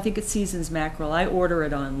Mackerel? I think it's Seasons Mackerel. I order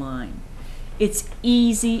it online. It's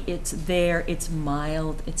easy, it's there, it's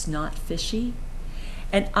mild, it's not fishy.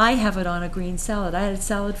 And I have it on a green salad. I had a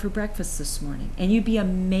salad for breakfast this morning. And you'd be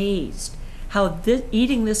amazed how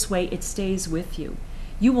eating this way, it stays with you.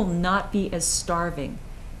 You will not be as starving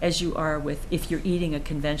as you are if you're eating a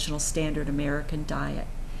conventional standard American diet.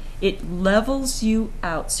 It levels you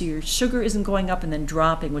out, so your sugar isn't going up and then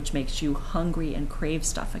dropping, which makes you hungry and crave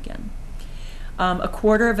stuff again. A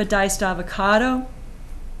quarter of a diced avocado,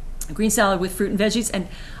 a green salad with fruit and veggies, and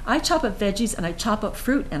I chop up veggies and I chop up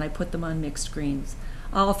fruit and I put them on mixed greens.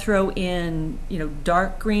 I'll throw in,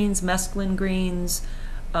 dark greens, mesclun greens.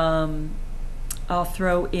 I'll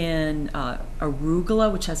throw in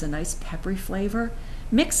arugula, which has a nice peppery flavor.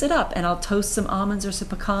 Mix it up, and I'll toast some almonds or some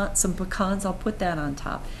pecans. I'll put that on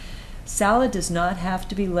top. Salad does not have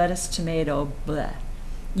to be lettuce, tomato, bleh.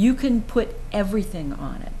 You can put everything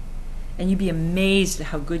on it, and you'd be amazed at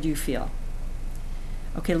how good you feel.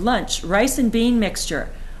 Okay, lunch, rice and bean mixture.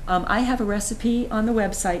 I have a recipe on the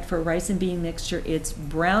website for rice and bean mixture. It's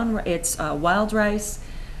wild rice,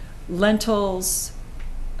 lentils,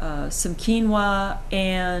 some quinoa,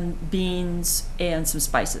 and beans, and some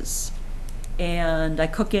spices. And I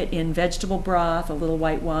cook it in vegetable broth, a little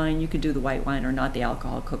white wine. You could do the white wine or not. The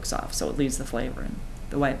alcohol cooks off, so it leaves the flavor, and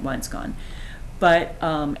the white wine's gone. But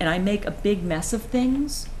and I make a big mess of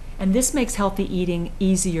things, and this makes healthy eating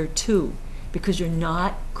easier too, because you're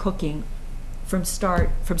not cooking from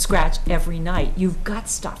scratch every night. You've got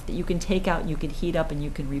stuff that you can take out and you can heat up and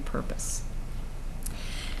you can repurpose.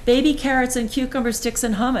 Baby carrots and cucumber sticks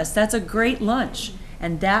and hummus. That's a great lunch.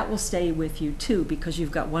 And that will stay with you too, because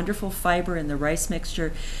you've got wonderful fiber in the rice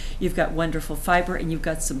mixture, you've got wonderful fiber, and you've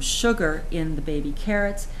got some sugar in the baby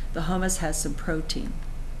carrots. The hummus has some protein.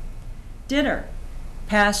 Dinner,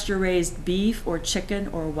 pasture-raised beef or chicken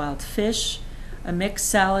or wild fish, a mixed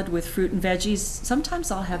salad with fruit and veggies. Sometimes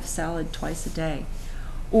I'll have salad twice a day.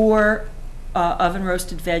 Or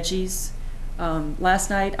oven-roasted veggies. Last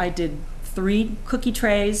night I did 3 cookie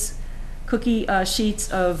trays, cookie sheets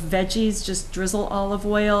of veggies, just drizzle olive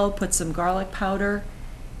oil, put some garlic powder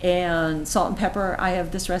and salt and pepper. I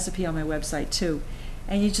have this recipe on my website too.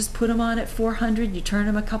 And you just put them on at 400, you turn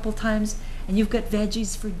them a couple times, and you've got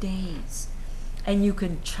veggies for days. And you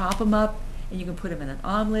can chop them up, and you can put them in an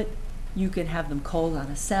omelet, you can have them cold on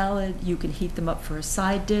a salad, you can heat them up for a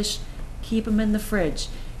side dish, keep them in the fridge.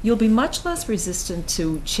 You'll be much less resistant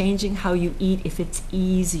to changing how you eat if it's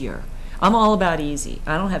easier. I'm all about easy.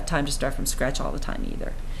 I don't have time to start from scratch all the time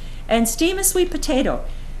either. And steam a sweet potato.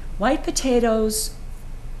 White potatoes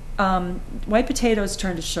turn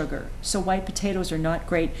to sugar, so white potatoes are not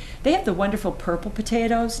great. They have the wonderful purple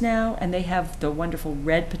potatoes now, and they have the wonderful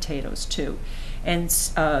red potatoes too. And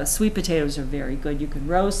sweet potatoes are very good. You can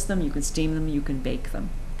roast them, you can steam them, you can bake them.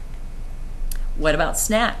 What about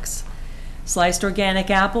snacks? Sliced organic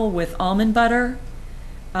apple with almond butter.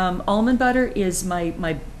 Almond butter is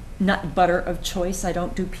my nut butter of choice. I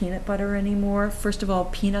don't do peanut butter anymore. First of all,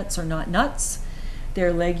 peanuts are not nuts.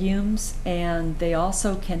 They're legumes, and they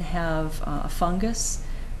also can have a fungus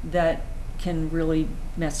that can really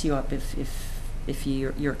mess you up if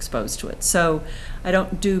you're exposed to it. So I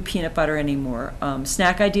don't do peanut butter anymore.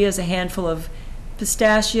 Snack ideas, a handful of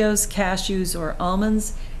pistachios, cashews, or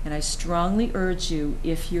almonds, and I strongly urge you,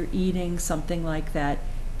 if you're eating something like that,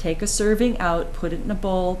 take a serving out, put it in a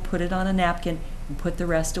bowl, put it on a napkin, and put the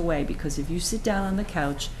rest away, because if you sit down on the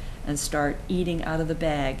couch and start eating out of the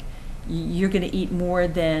bag, you're going to eat more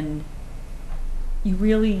than you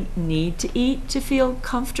really need to eat to feel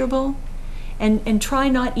comfortable. And try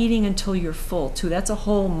not eating until you're full, too. That's a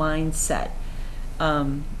whole mindset.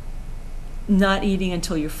 Not eating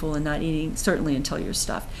until you're full and not eating, certainly, until you're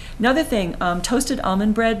stuffed. Another thing, toasted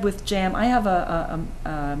almond bread with jam. I have a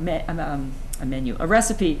menu, a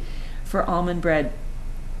recipe for almond bread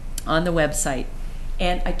on the website.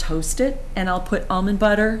 And I toast it, and I'll put almond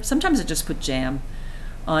butter. Sometimes I just put jam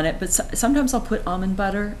on it, but sometimes I'll put almond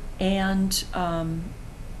butter and jam,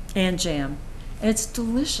 and it's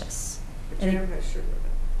delicious. But jam has sugar in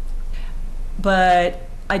it. But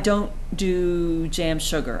I don't do jam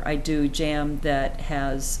sugar. I do jam that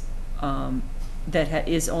has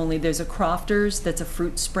is only, there's a Crofters that's a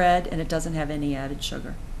fruit spread, and it doesn't have any added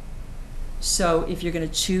sugar. So if you're going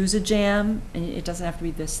to choose a jam, and it doesn't have to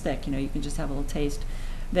be this thick, you can just have a little taste,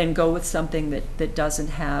 then go with something that doesn't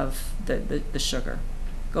have the sugar.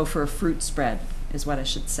 Go for a fruit spread, is what I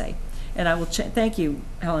should say. And I will thank you,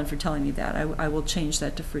 Helen, for telling me that. I will change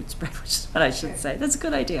that to fruit spread, which is what I should say. That's a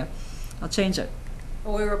good idea. I'll change it.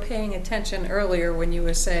 Well, we were paying attention earlier when you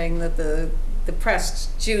were saying that the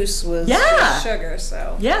pressed juice was sugar,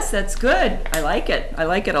 so. Yes, that's good. I like it. I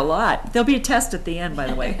like it a lot. There'll be a test at the end, by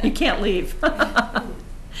the way. You can't leave.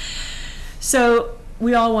 So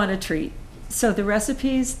we all want a treat. So the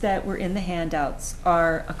recipes that were in the handouts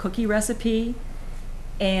are a cookie recipe,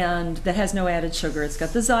 and that has no added sugar. It's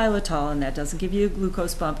got the xylitol, and that doesn't give you a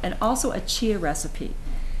glucose bump, and also a chia recipe.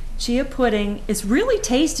 Chia pudding is really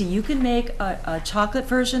tasty. You can make a chocolate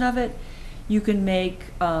version of it. You can make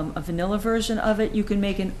a vanilla version of it. You can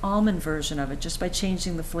make an almond version of it just by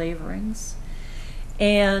changing the flavorings.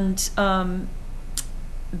 And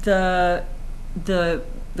the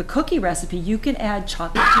cookie recipe, you can add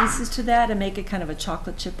chocolate pieces to that and make it kind of a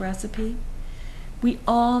chocolate chip recipe. We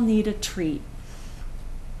all need a treat.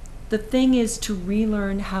 The thing is to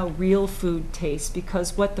relearn how real food tastes,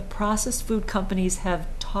 because what the processed food companies have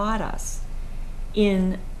taught us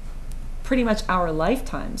in pretty much our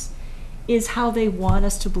lifetimes is how they want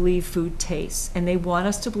us to believe food tastes. And they want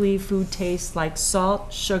us to believe food tastes like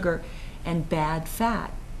salt, sugar, and bad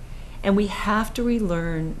fat. And we have to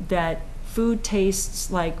relearn that food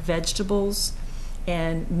tastes like vegetables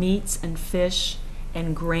and meats and fish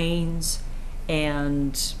and grains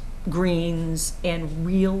and greens and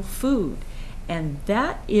real food. And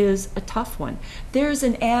that is a tough one. There's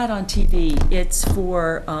an ad on TV. It's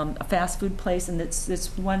for a fast food place, and it's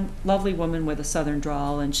this one lovely woman with a southern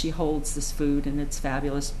drawl, and she holds this food, and it's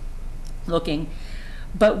fabulous looking.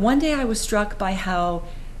 But one day I was struck by how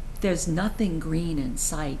there's nothing green in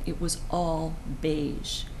sight. It was all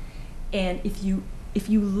beige. And if you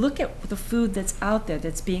look at the food that's out there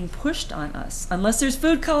that's being pushed on us, unless there's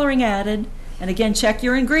food coloring added, and again, check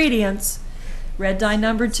your ingredients. Red dye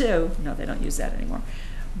number 2. No, they don't use that anymore.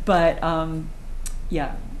 But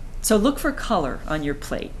yeah, so look for color on your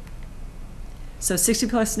plate. So 60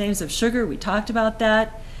 plus names of sugar, we talked about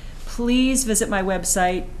that. Please visit my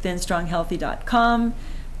website, thinstronghealthy.com,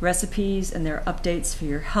 recipes and their updates for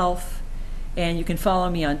your health. And you can follow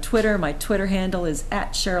me on Twitter. My Twitter handle is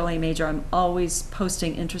 @Cheryl A. Major. I'm always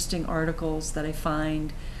posting interesting articles that I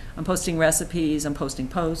find. I'm posting recipes, I'm posting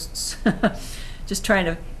posts. Just trying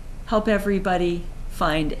to help everybody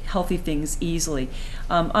find healthy things easily.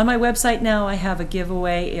 On my website now, I have a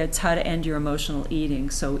giveaway. It's how to end your emotional eating.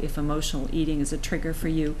 So if emotional eating is a trigger for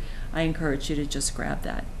you, I encourage you to just grab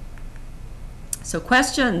that. So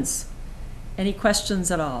questions? Any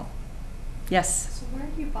questions at all? Yes? So where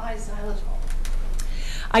do you buy xylitol?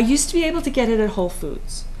 I used to be able to get it at Whole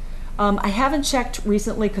Foods. I haven't checked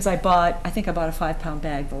recently because I think I bought a 5-pound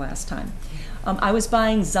bag the last time. I was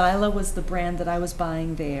buying Xyla was the brand that I was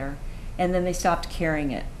buying there, and then they stopped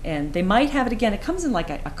carrying it. And they might have it again. It comes in like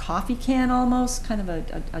a coffee can almost, kind of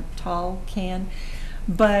a tall can.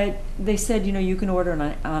 But they said, you know, you can order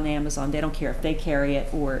it on Amazon. They don't care if they carry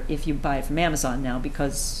it or if you buy it from Amazon now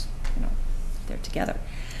because, you know, they're together.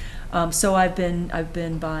 So I've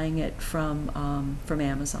been buying it from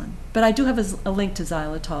Amazon. But I do have a link to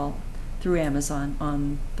xylitol through Amazon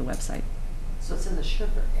on the website. So it's in the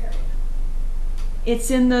sugar area.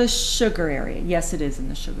 It's in the sugar area. Yes, it is in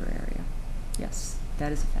the sugar area. Yes,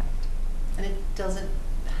 that is a fact. And it doesn't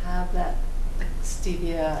have that like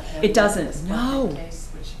stevia and It doesn't, this no. bumpy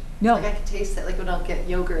taste, which No. like I can taste it like when I'll get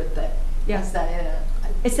yogurt that Yeah. has that in it.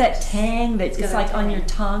 It's that tang that It's it's got like a on tang. your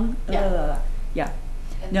tongue. Yeah. Yeah.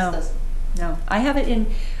 And No. this doesn't. No, I have it in.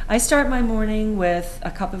 I start my morning with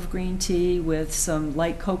a cup of green tea with some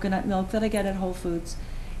light coconut milk that I get at Whole Foods,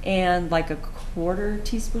 and like a quarter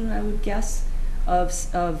teaspoon, I would guess, of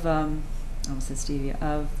I almost said stevia,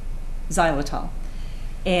 of xylitol.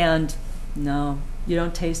 And no, you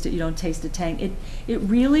don't taste it. You don't taste the tang. It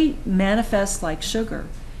really manifests like sugar,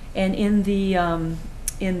 and in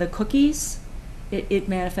the cookies, it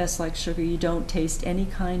manifests like sugar. You don't taste any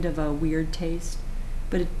kind of a weird taste.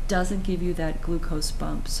 But it doesn't give you that glucose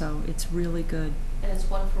bump, so it's really good. And it's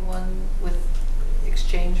 1-for-1 with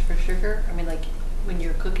exchange for sugar? I mean, like when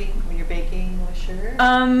you're cooking, when you're baking with sugar?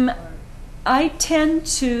 Or- I tend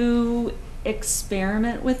to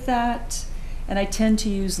experiment with that, and I tend to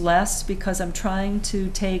use less because I'm trying to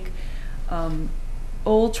take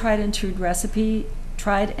old tried and true recipes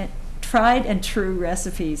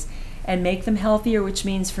and make them healthier, which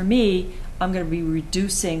means for me, I'm going to be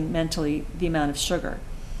reducing mentally the amount of sugar.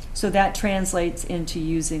 So that translates into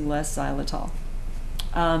using less xylitol.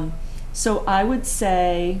 So I would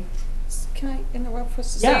say, Can I interrupt for a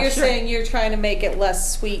second? Yeah, So you're sure. saying you're trying to make it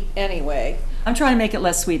less sweet anyway? I'm trying to make it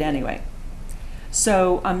less sweet anyway.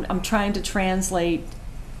 So I'm trying to translate,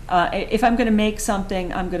 if I'm going to make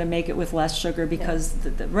something, I'm going to make it with less sugar because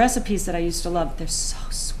the recipes that I used to love, they're so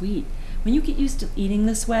sweet. When you get used to eating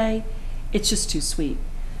this way, it's just too sweet.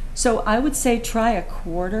 So I would say try a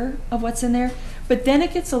quarter of what's in there, but then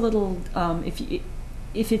it gets a little,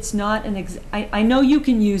 if it's not I know you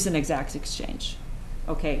can use an exact exchange,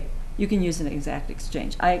 okay? You can use an exact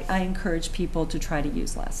exchange. I encourage people to try to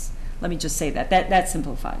use less. Let me just say that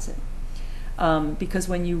simplifies it. Because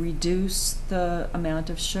when you reduce the amount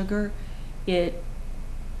of sugar, it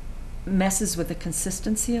messes with the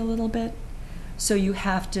consistency a little bit. So you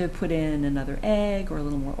have to put in another egg or a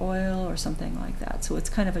little more oil or something like that. So it's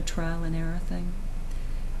kind of a trial and error thing,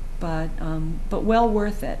 but well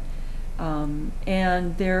worth it.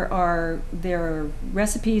 And there are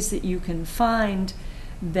recipes that you can find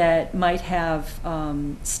that might have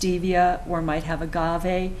stevia or might have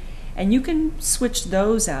agave, and you can switch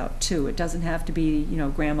those out too. It doesn't have to be, you know,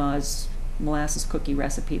 grandma's molasses cookie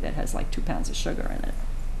recipe that has like 2 pounds of sugar in it.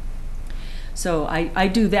 So I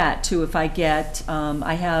do that too. If I get,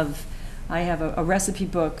 I have a recipe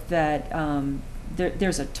book that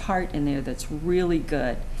there's a tart in there that's really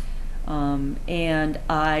good, and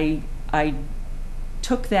I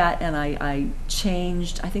took that and I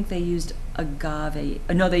changed. I think they used agave.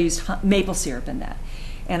 No, they used maple syrup in that,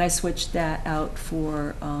 and I switched that out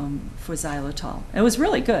for xylitol. It was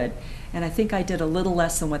really good, and I think I did a little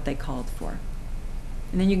less than what they called for.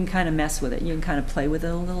 And then you can kind of mess with it. You can kind of play with it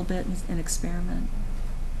a little bit and experiment.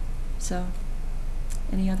 So,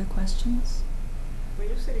 any other questions? When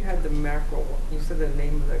you said you had the mackerel, you said the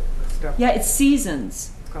name of the stuff. Yeah, it's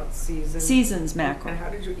Seasons. It's called Seasons. Seasons mackerel. And how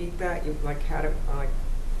did you eat that? You like had it like,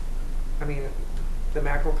 I mean, the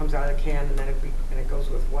mackerel comes out of the can and then it goes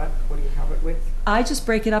with what? What do you have it with? I just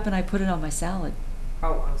break it up and I put it on my salad.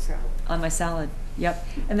 Oh, on salad. On my salad, yep.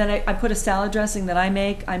 And then I put a salad dressing that I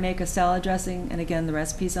make. I make a salad dressing, and again, the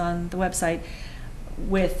recipe's on the website,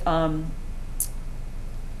 with, I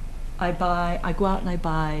go out and I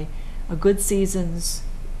buy a Good Seasons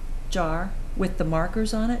jar with the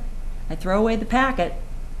markers on it. I throw away the packet,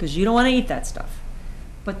 because you don't want to eat that stuff.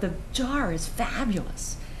 But the jar is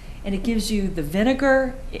fabulous. And it gives you the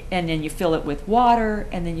vinegar, and then you fill it with water,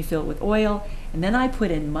 and then you fill it with oil, and then I put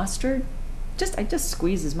in mustard. I just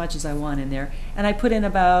squeeze as much as I want in there, and I put in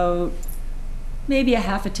about maybe a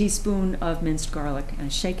half a teaspoon of minced garlic, and I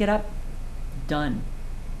shake it up. Done.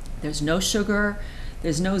 There's no sugar,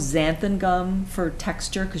 there's no xanthan gum for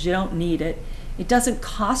texture because you don't need it. It doesn't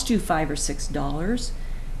cost you $5 or $6,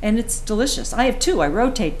 and it's delicious. I have 2. I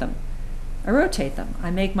rotate them.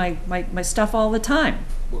 I make my stuff all the time.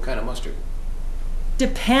 What kind of mustard?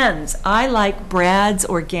 Depends. I like Brad's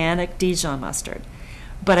organic Dijon mustard.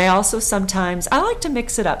 But I also sometimes, I like to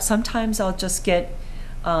mix it up. Sometimes I'll just get,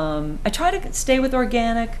 I try to stay with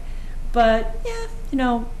organic, but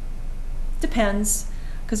yeah, depends,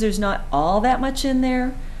 because there's not all that much in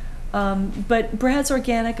there. But Brad's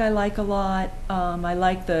Organic I like a lot. I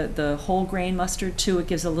like the whole grain mustard too. It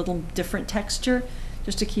gives a little different texture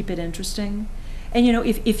just to keep it interesting. And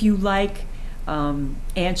if you like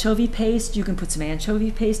anchovy paste, you can put some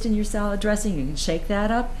anchovy paste in your salad dressing. You can shake that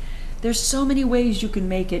up. There's so many ways you can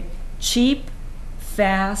make it cheap,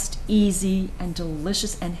 fast, easy, and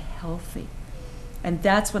delicious and healthy. And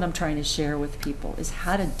that's what I'm trying to share with people, is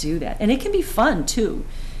how to do that. And it can be fun too.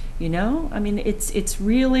 I mean, it's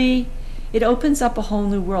really, it opens up a whole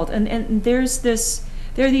new world. And there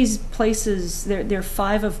are these places, there are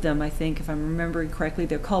 5 of them, I think, if I'm remembering correctly.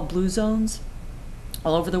 They're called Blue Zones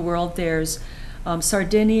all over the world. There's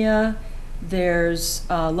Sardinia, there's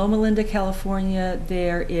Loma Linda, California,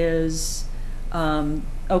 there is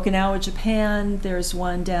Okinawa, Japan, there's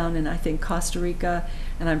one down in, I think, Costa Rica,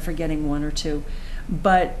 and I'm forgetting 1 or 2.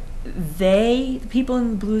 But the people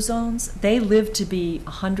in the Blue Zones, they live to be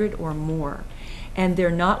 100 or more. And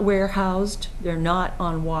they're not warehoused, they're not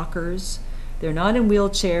on walkers, they're not in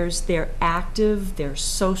wheelchairs, they're active, they're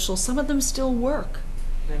social. Some of them still work.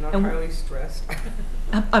 They're not highly stressed.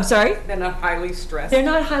 I'm sorry? They're not highly stressed. They're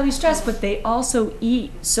not highly stressed, but they also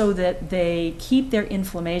eat so that they keep their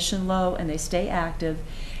inflammation low and they stay active.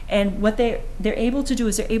 And what they're able to do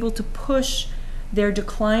is they're able to push their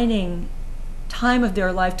declining time of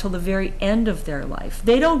their life till the very end of their life.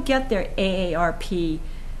 They don't get their AARP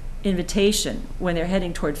invitation when they're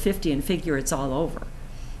heading toward 50 and figure it's all over.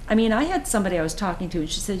 I mean, I had somebody I was talking to and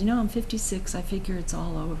she said, I'm 56, I figure it's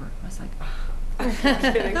all over. I was like,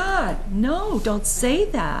 oh God, no, don't say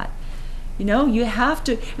that. You have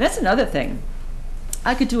to, and that's another thing.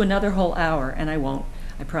 I could do another whole hour, and I won't,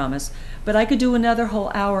 I promise, but I could do another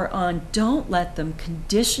whole hour on don't let them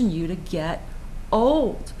condition you to get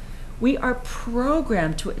old. We are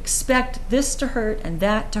programmed to expect this to hurt and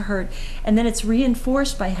that to hurt, and then it's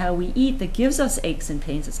reinforced by how we eat that gives us aches and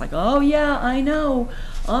pains. It's like, oh yeah, I know,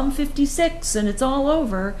 I'm 56 and it's all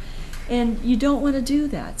over, and you don't want to do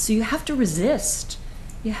that. So you have to resist.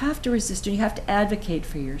 You have to resist, and you have to advocate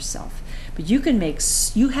for yourself. But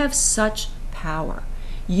you have such power.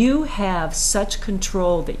 You have such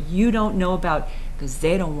control that you don't know about because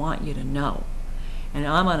they don't want you to know. And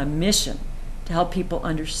I'm on a mission to help people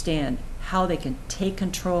understand how they can take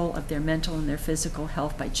control of their mental and their physical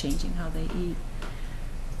health by changing how they eat.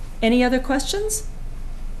 Any other questions?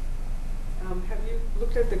 Have you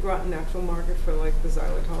looked at the Groton Natural Market for like the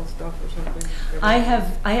xylitol stuff or something? I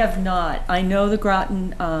have not. I know the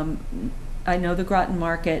Groton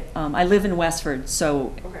Market. I live in Westford,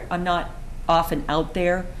 so okay. I'm not often out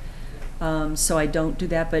there. So I don't do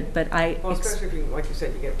that, but I. Well, especially if you, like you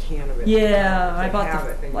said, you get a can of it. Yeah, I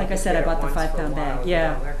bought like I said, I bought the 5-pound bag.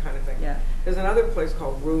 Yeah, that kind of thing. Yeah. There's another place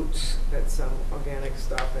called Roots that's organic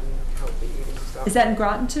stuff and healthy eating stuff. Is that in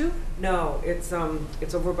Groton too? No, it's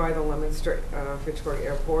over by the Lemon Street, Fitchburg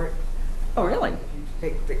Airport. Oh, really? If you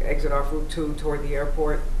take the exit off Route 2 toward the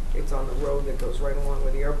airport, it's on the road that goes right along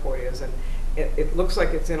where the airport is, and it looks like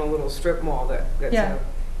it's in a little strip mall that's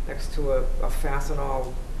next to a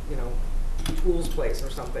Fastenal, tools place or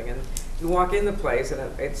something, and you walk in the place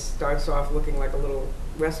and it starts off looking like a little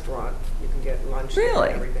restaurant. You can get lunch there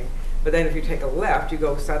and everything. But then if you take a left, you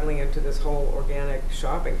go suddenly into this whole organic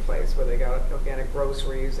shopping place where they got organic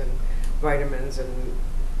groceries and vitamins and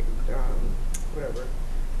whatever.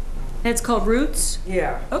 And it's called Roots?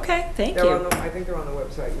 Yeah. Okay, thank you. I think they're on the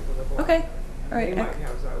website. You can look okay. All right. They might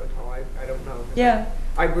have xylitol. I don't know. Yeah.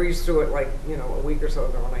 I breezed through it a week or so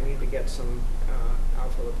ago, and I need to get some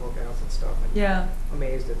alpha-lipoic acid stuff. And yeah.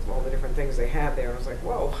 Amazed at all the different things they had there. I was like,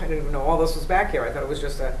 whoa, I didn't even know all this was back here. I thought it was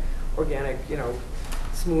just a organic,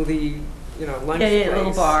 smoothie, lunch place. A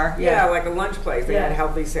little bar. Yeah, like a lunch place. They had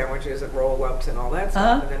healthy sandwiches and roll-ups and all that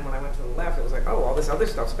stuff. And then when I went to the left, it was like, oh, all this other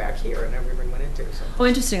stuff's back here, and everybody went into. So. Oh,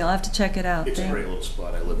 interesting. I'll have to check it out. It's a great little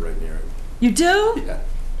spot. I live right near it. You do? Yeah.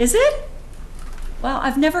 Is it? Wow,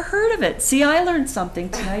 I've never heard of it. See, I learned something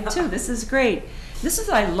tonight too. This is great. This is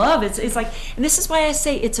what I love. It's like, and this is why I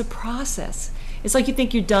say it's a process. It's like you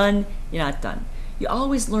think you're done, you're not done. You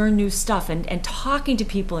always learn new stuff, and talking to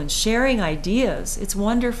people and sharing ideas. It's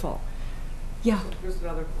wonderful. Yeah. Just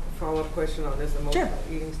another follow-up question on this emotional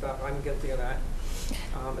eating stuff. I'm guilty of that,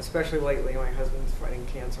 especially lately. My husband's fighting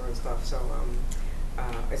cancer and stuff, so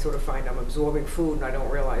I sort of find I'm absorbing food and I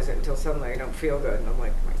don't realize it until suddenly I don't feel good, and I'm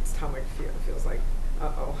like, my stomach feels like,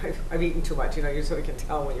 uh-oh, I've eaten too much. You sort of can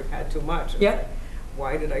tell when you've had too much. Yeah. Like,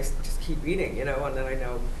 why did I just keep eating? And then I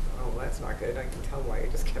know, oh, that's not good. I can tell why I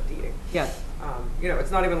just kept eating. Yeah.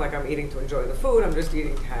 It's not even like I'm eating to enjoy the food. I'm just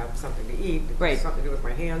eating to have something to eat. Right. Something to do with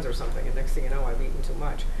my hands or something. And next thing you know, I've eaten too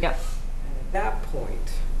much. Yeah. that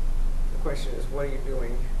point, the question is, what are you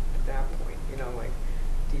doing at that point? You know, like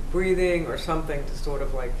deep breathing or something to sort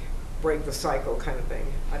of like break the cycle kind of thing.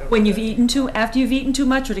 I don't know. When you've eaten after you've eaten too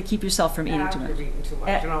much, or to keep yourself from eating too much? After you've eaten too much,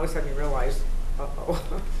 and all of a sudden you realize,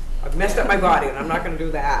 uh-oh, I've messed up my body and I'm not going to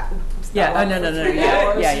do that. Yeah, oh, no,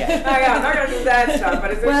 yeah, yeah. No, I'm not going to do that stuff,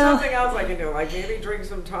 but is there Well, something else I can do? Like maybe drink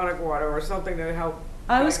some tonic water or something to help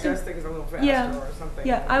digest things a little faster or something?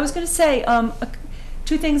 Yeah, I was going to say,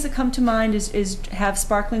 two things that come to mind is have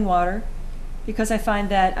sparkling water, because I find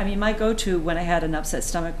that, I mean, my go-to when I had an upset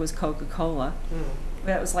stomach was Coca-Cola.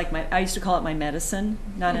 That was like I used to call it my medicine,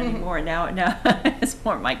 not anymore. Now it's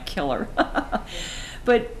more my killer.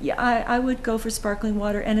 But yeah, I would go for sparkling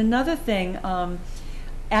water. And another thing,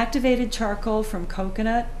 activated charcoal from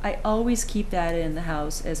coconut, I always keep that in the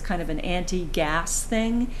house as kind of an anti-gas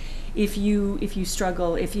thing. If you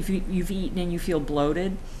struggle, if you've eaten and you feel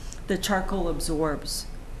bloated, the charcoal absorbs.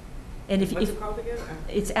 And What's it called again?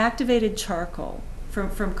 It's activated charcoal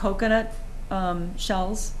from coconut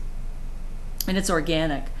shells, and it's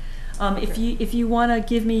organic. If you want to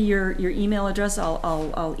give me your email address,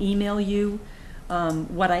 I'll email you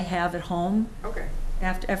what I have at home. Okay.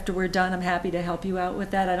 After we're done, I'm happy to help you out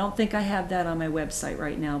with that. I don't think I have that on my website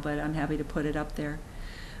right now, but I'm happy to put it up there.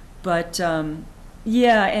 But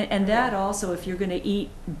yeah, and that also, if you're going to eat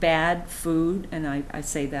bad food, and I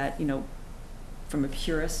say that, you know, from a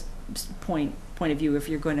purist point of view, if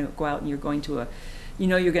you're going to go out and you're going to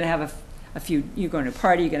you're going to have a few, you're going to a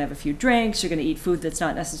party, you're going to have a few drinks, you're going to eat food that's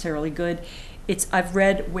not necessarily good. I've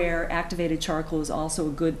read where activated charcoal is also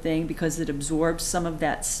a good thing because it absorbs some of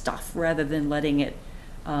that stuff rather than letting it,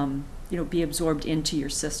 be absorbed into your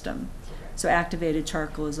system. Okay. So activated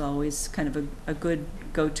charcoal is always kind of a good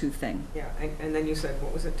go-to thing. Yeah, and then you said,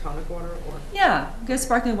 what was it, tonic water or? Yeah, get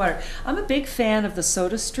sparkling water. I'm a big fan of the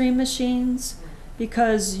SodaStream machines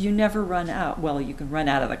because you never run out. Well, you can run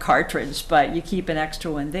out of the cartridge, but you keep an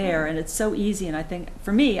extra one there, and it's so easy. And I think,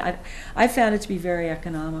 for me, I found it to be very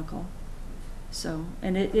economical. So,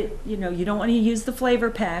 and it you don't want to use the flavor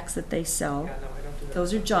packs that they sell. Yeah, no, I don't do that.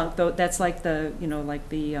 Those are junk. Though that's like the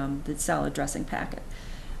the salad dressing packet.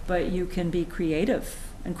 But you can be creative.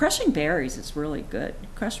 And crushing berries is really good.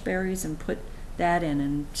 Crush berries and put that in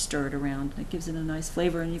and stir it around. It gives it a nice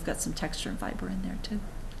flavor, and you've got some texture and fiber in there too.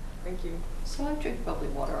 Thank you. So I drink bubbly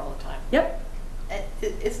water all the time. Yep.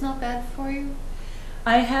 It's not bad for you?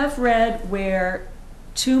 I have read where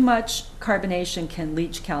too much carbonation can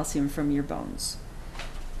leach calcium from your bones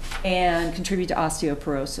and contribute to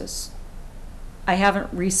osteoporosis. I haven't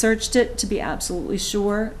researched it to be absolutely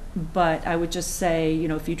sure, but I would just say,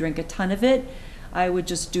 if you drink a ton of it, I would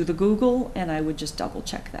just do the Google and I would just double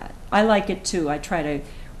check that. I like it too. I try to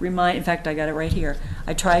in fact, I got it right here.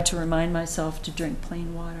 I try to remind myself to drink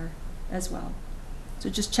plain water as well. So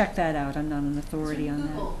just check that out. I'm not an authority on that.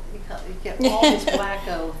 Google, you get all these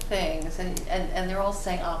wacko things, and they're all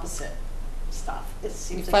saying opposite stuff. It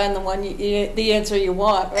seems You find the one the answer you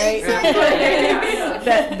want, right?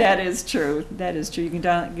 That is true. That is true. You can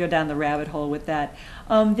go down the rabbit hole with that.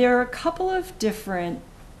 There are a couple of different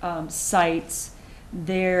sites.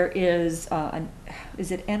 There is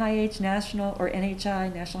it NIH National or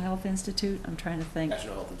NHI National Health Institute? I'm trying to think.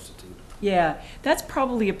 National Health Institute. Yeah, that's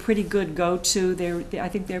probably a pretty good go-to. I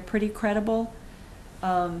think they're pretty credible.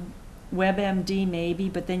 WebMD maybe,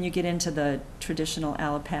 but then you get into the traditional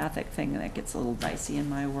allopathic thing, and that gets a little dicey in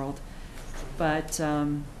my world. But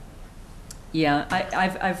yeah,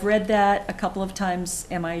 I've read that a couple of times.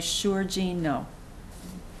 Am I sure, Jean? No,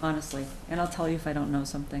 honestly. And I'll tell you if I don't know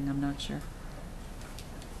something. I'm not sure.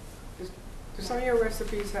 Do some of your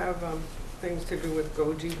recipes have things to do with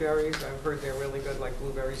goji berries? I've heard they're really good, like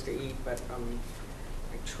blueberries to eat, but I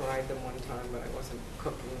tried them one time, but I wasn't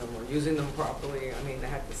cooking them or using them properly. I mean, they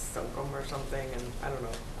had to soak them or something, and I don't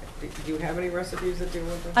know. Do you have any recipes that deal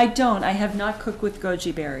with them? I don't. I have not cooked with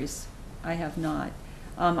goji berries. I have not.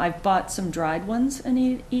 I've bought some dried ones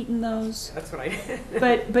and eaten those. That's what I did.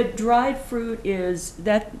 But dried fruit's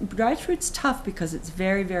tough because it's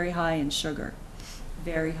very, very high in sugar.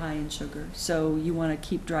 Very high in sugar. So you want to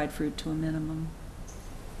keep dried fruit to a minimum.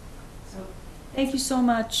 So thank you so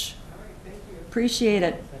much. All right, thank you. Appreciate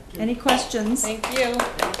it. Any questions? Thank you.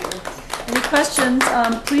 Any questions?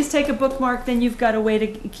 Please take a bookmark. Then you've got a way to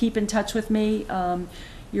keep in touch with me.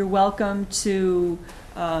 You're welcome to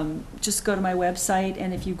just go to my website,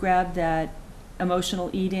 and if you grab that emotional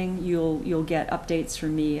eating, you'll get updates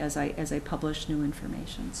from me as I publish new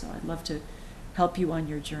information. So I'd love to help you on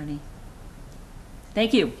your journey.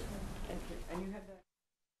 Thank you. Thank you. And you have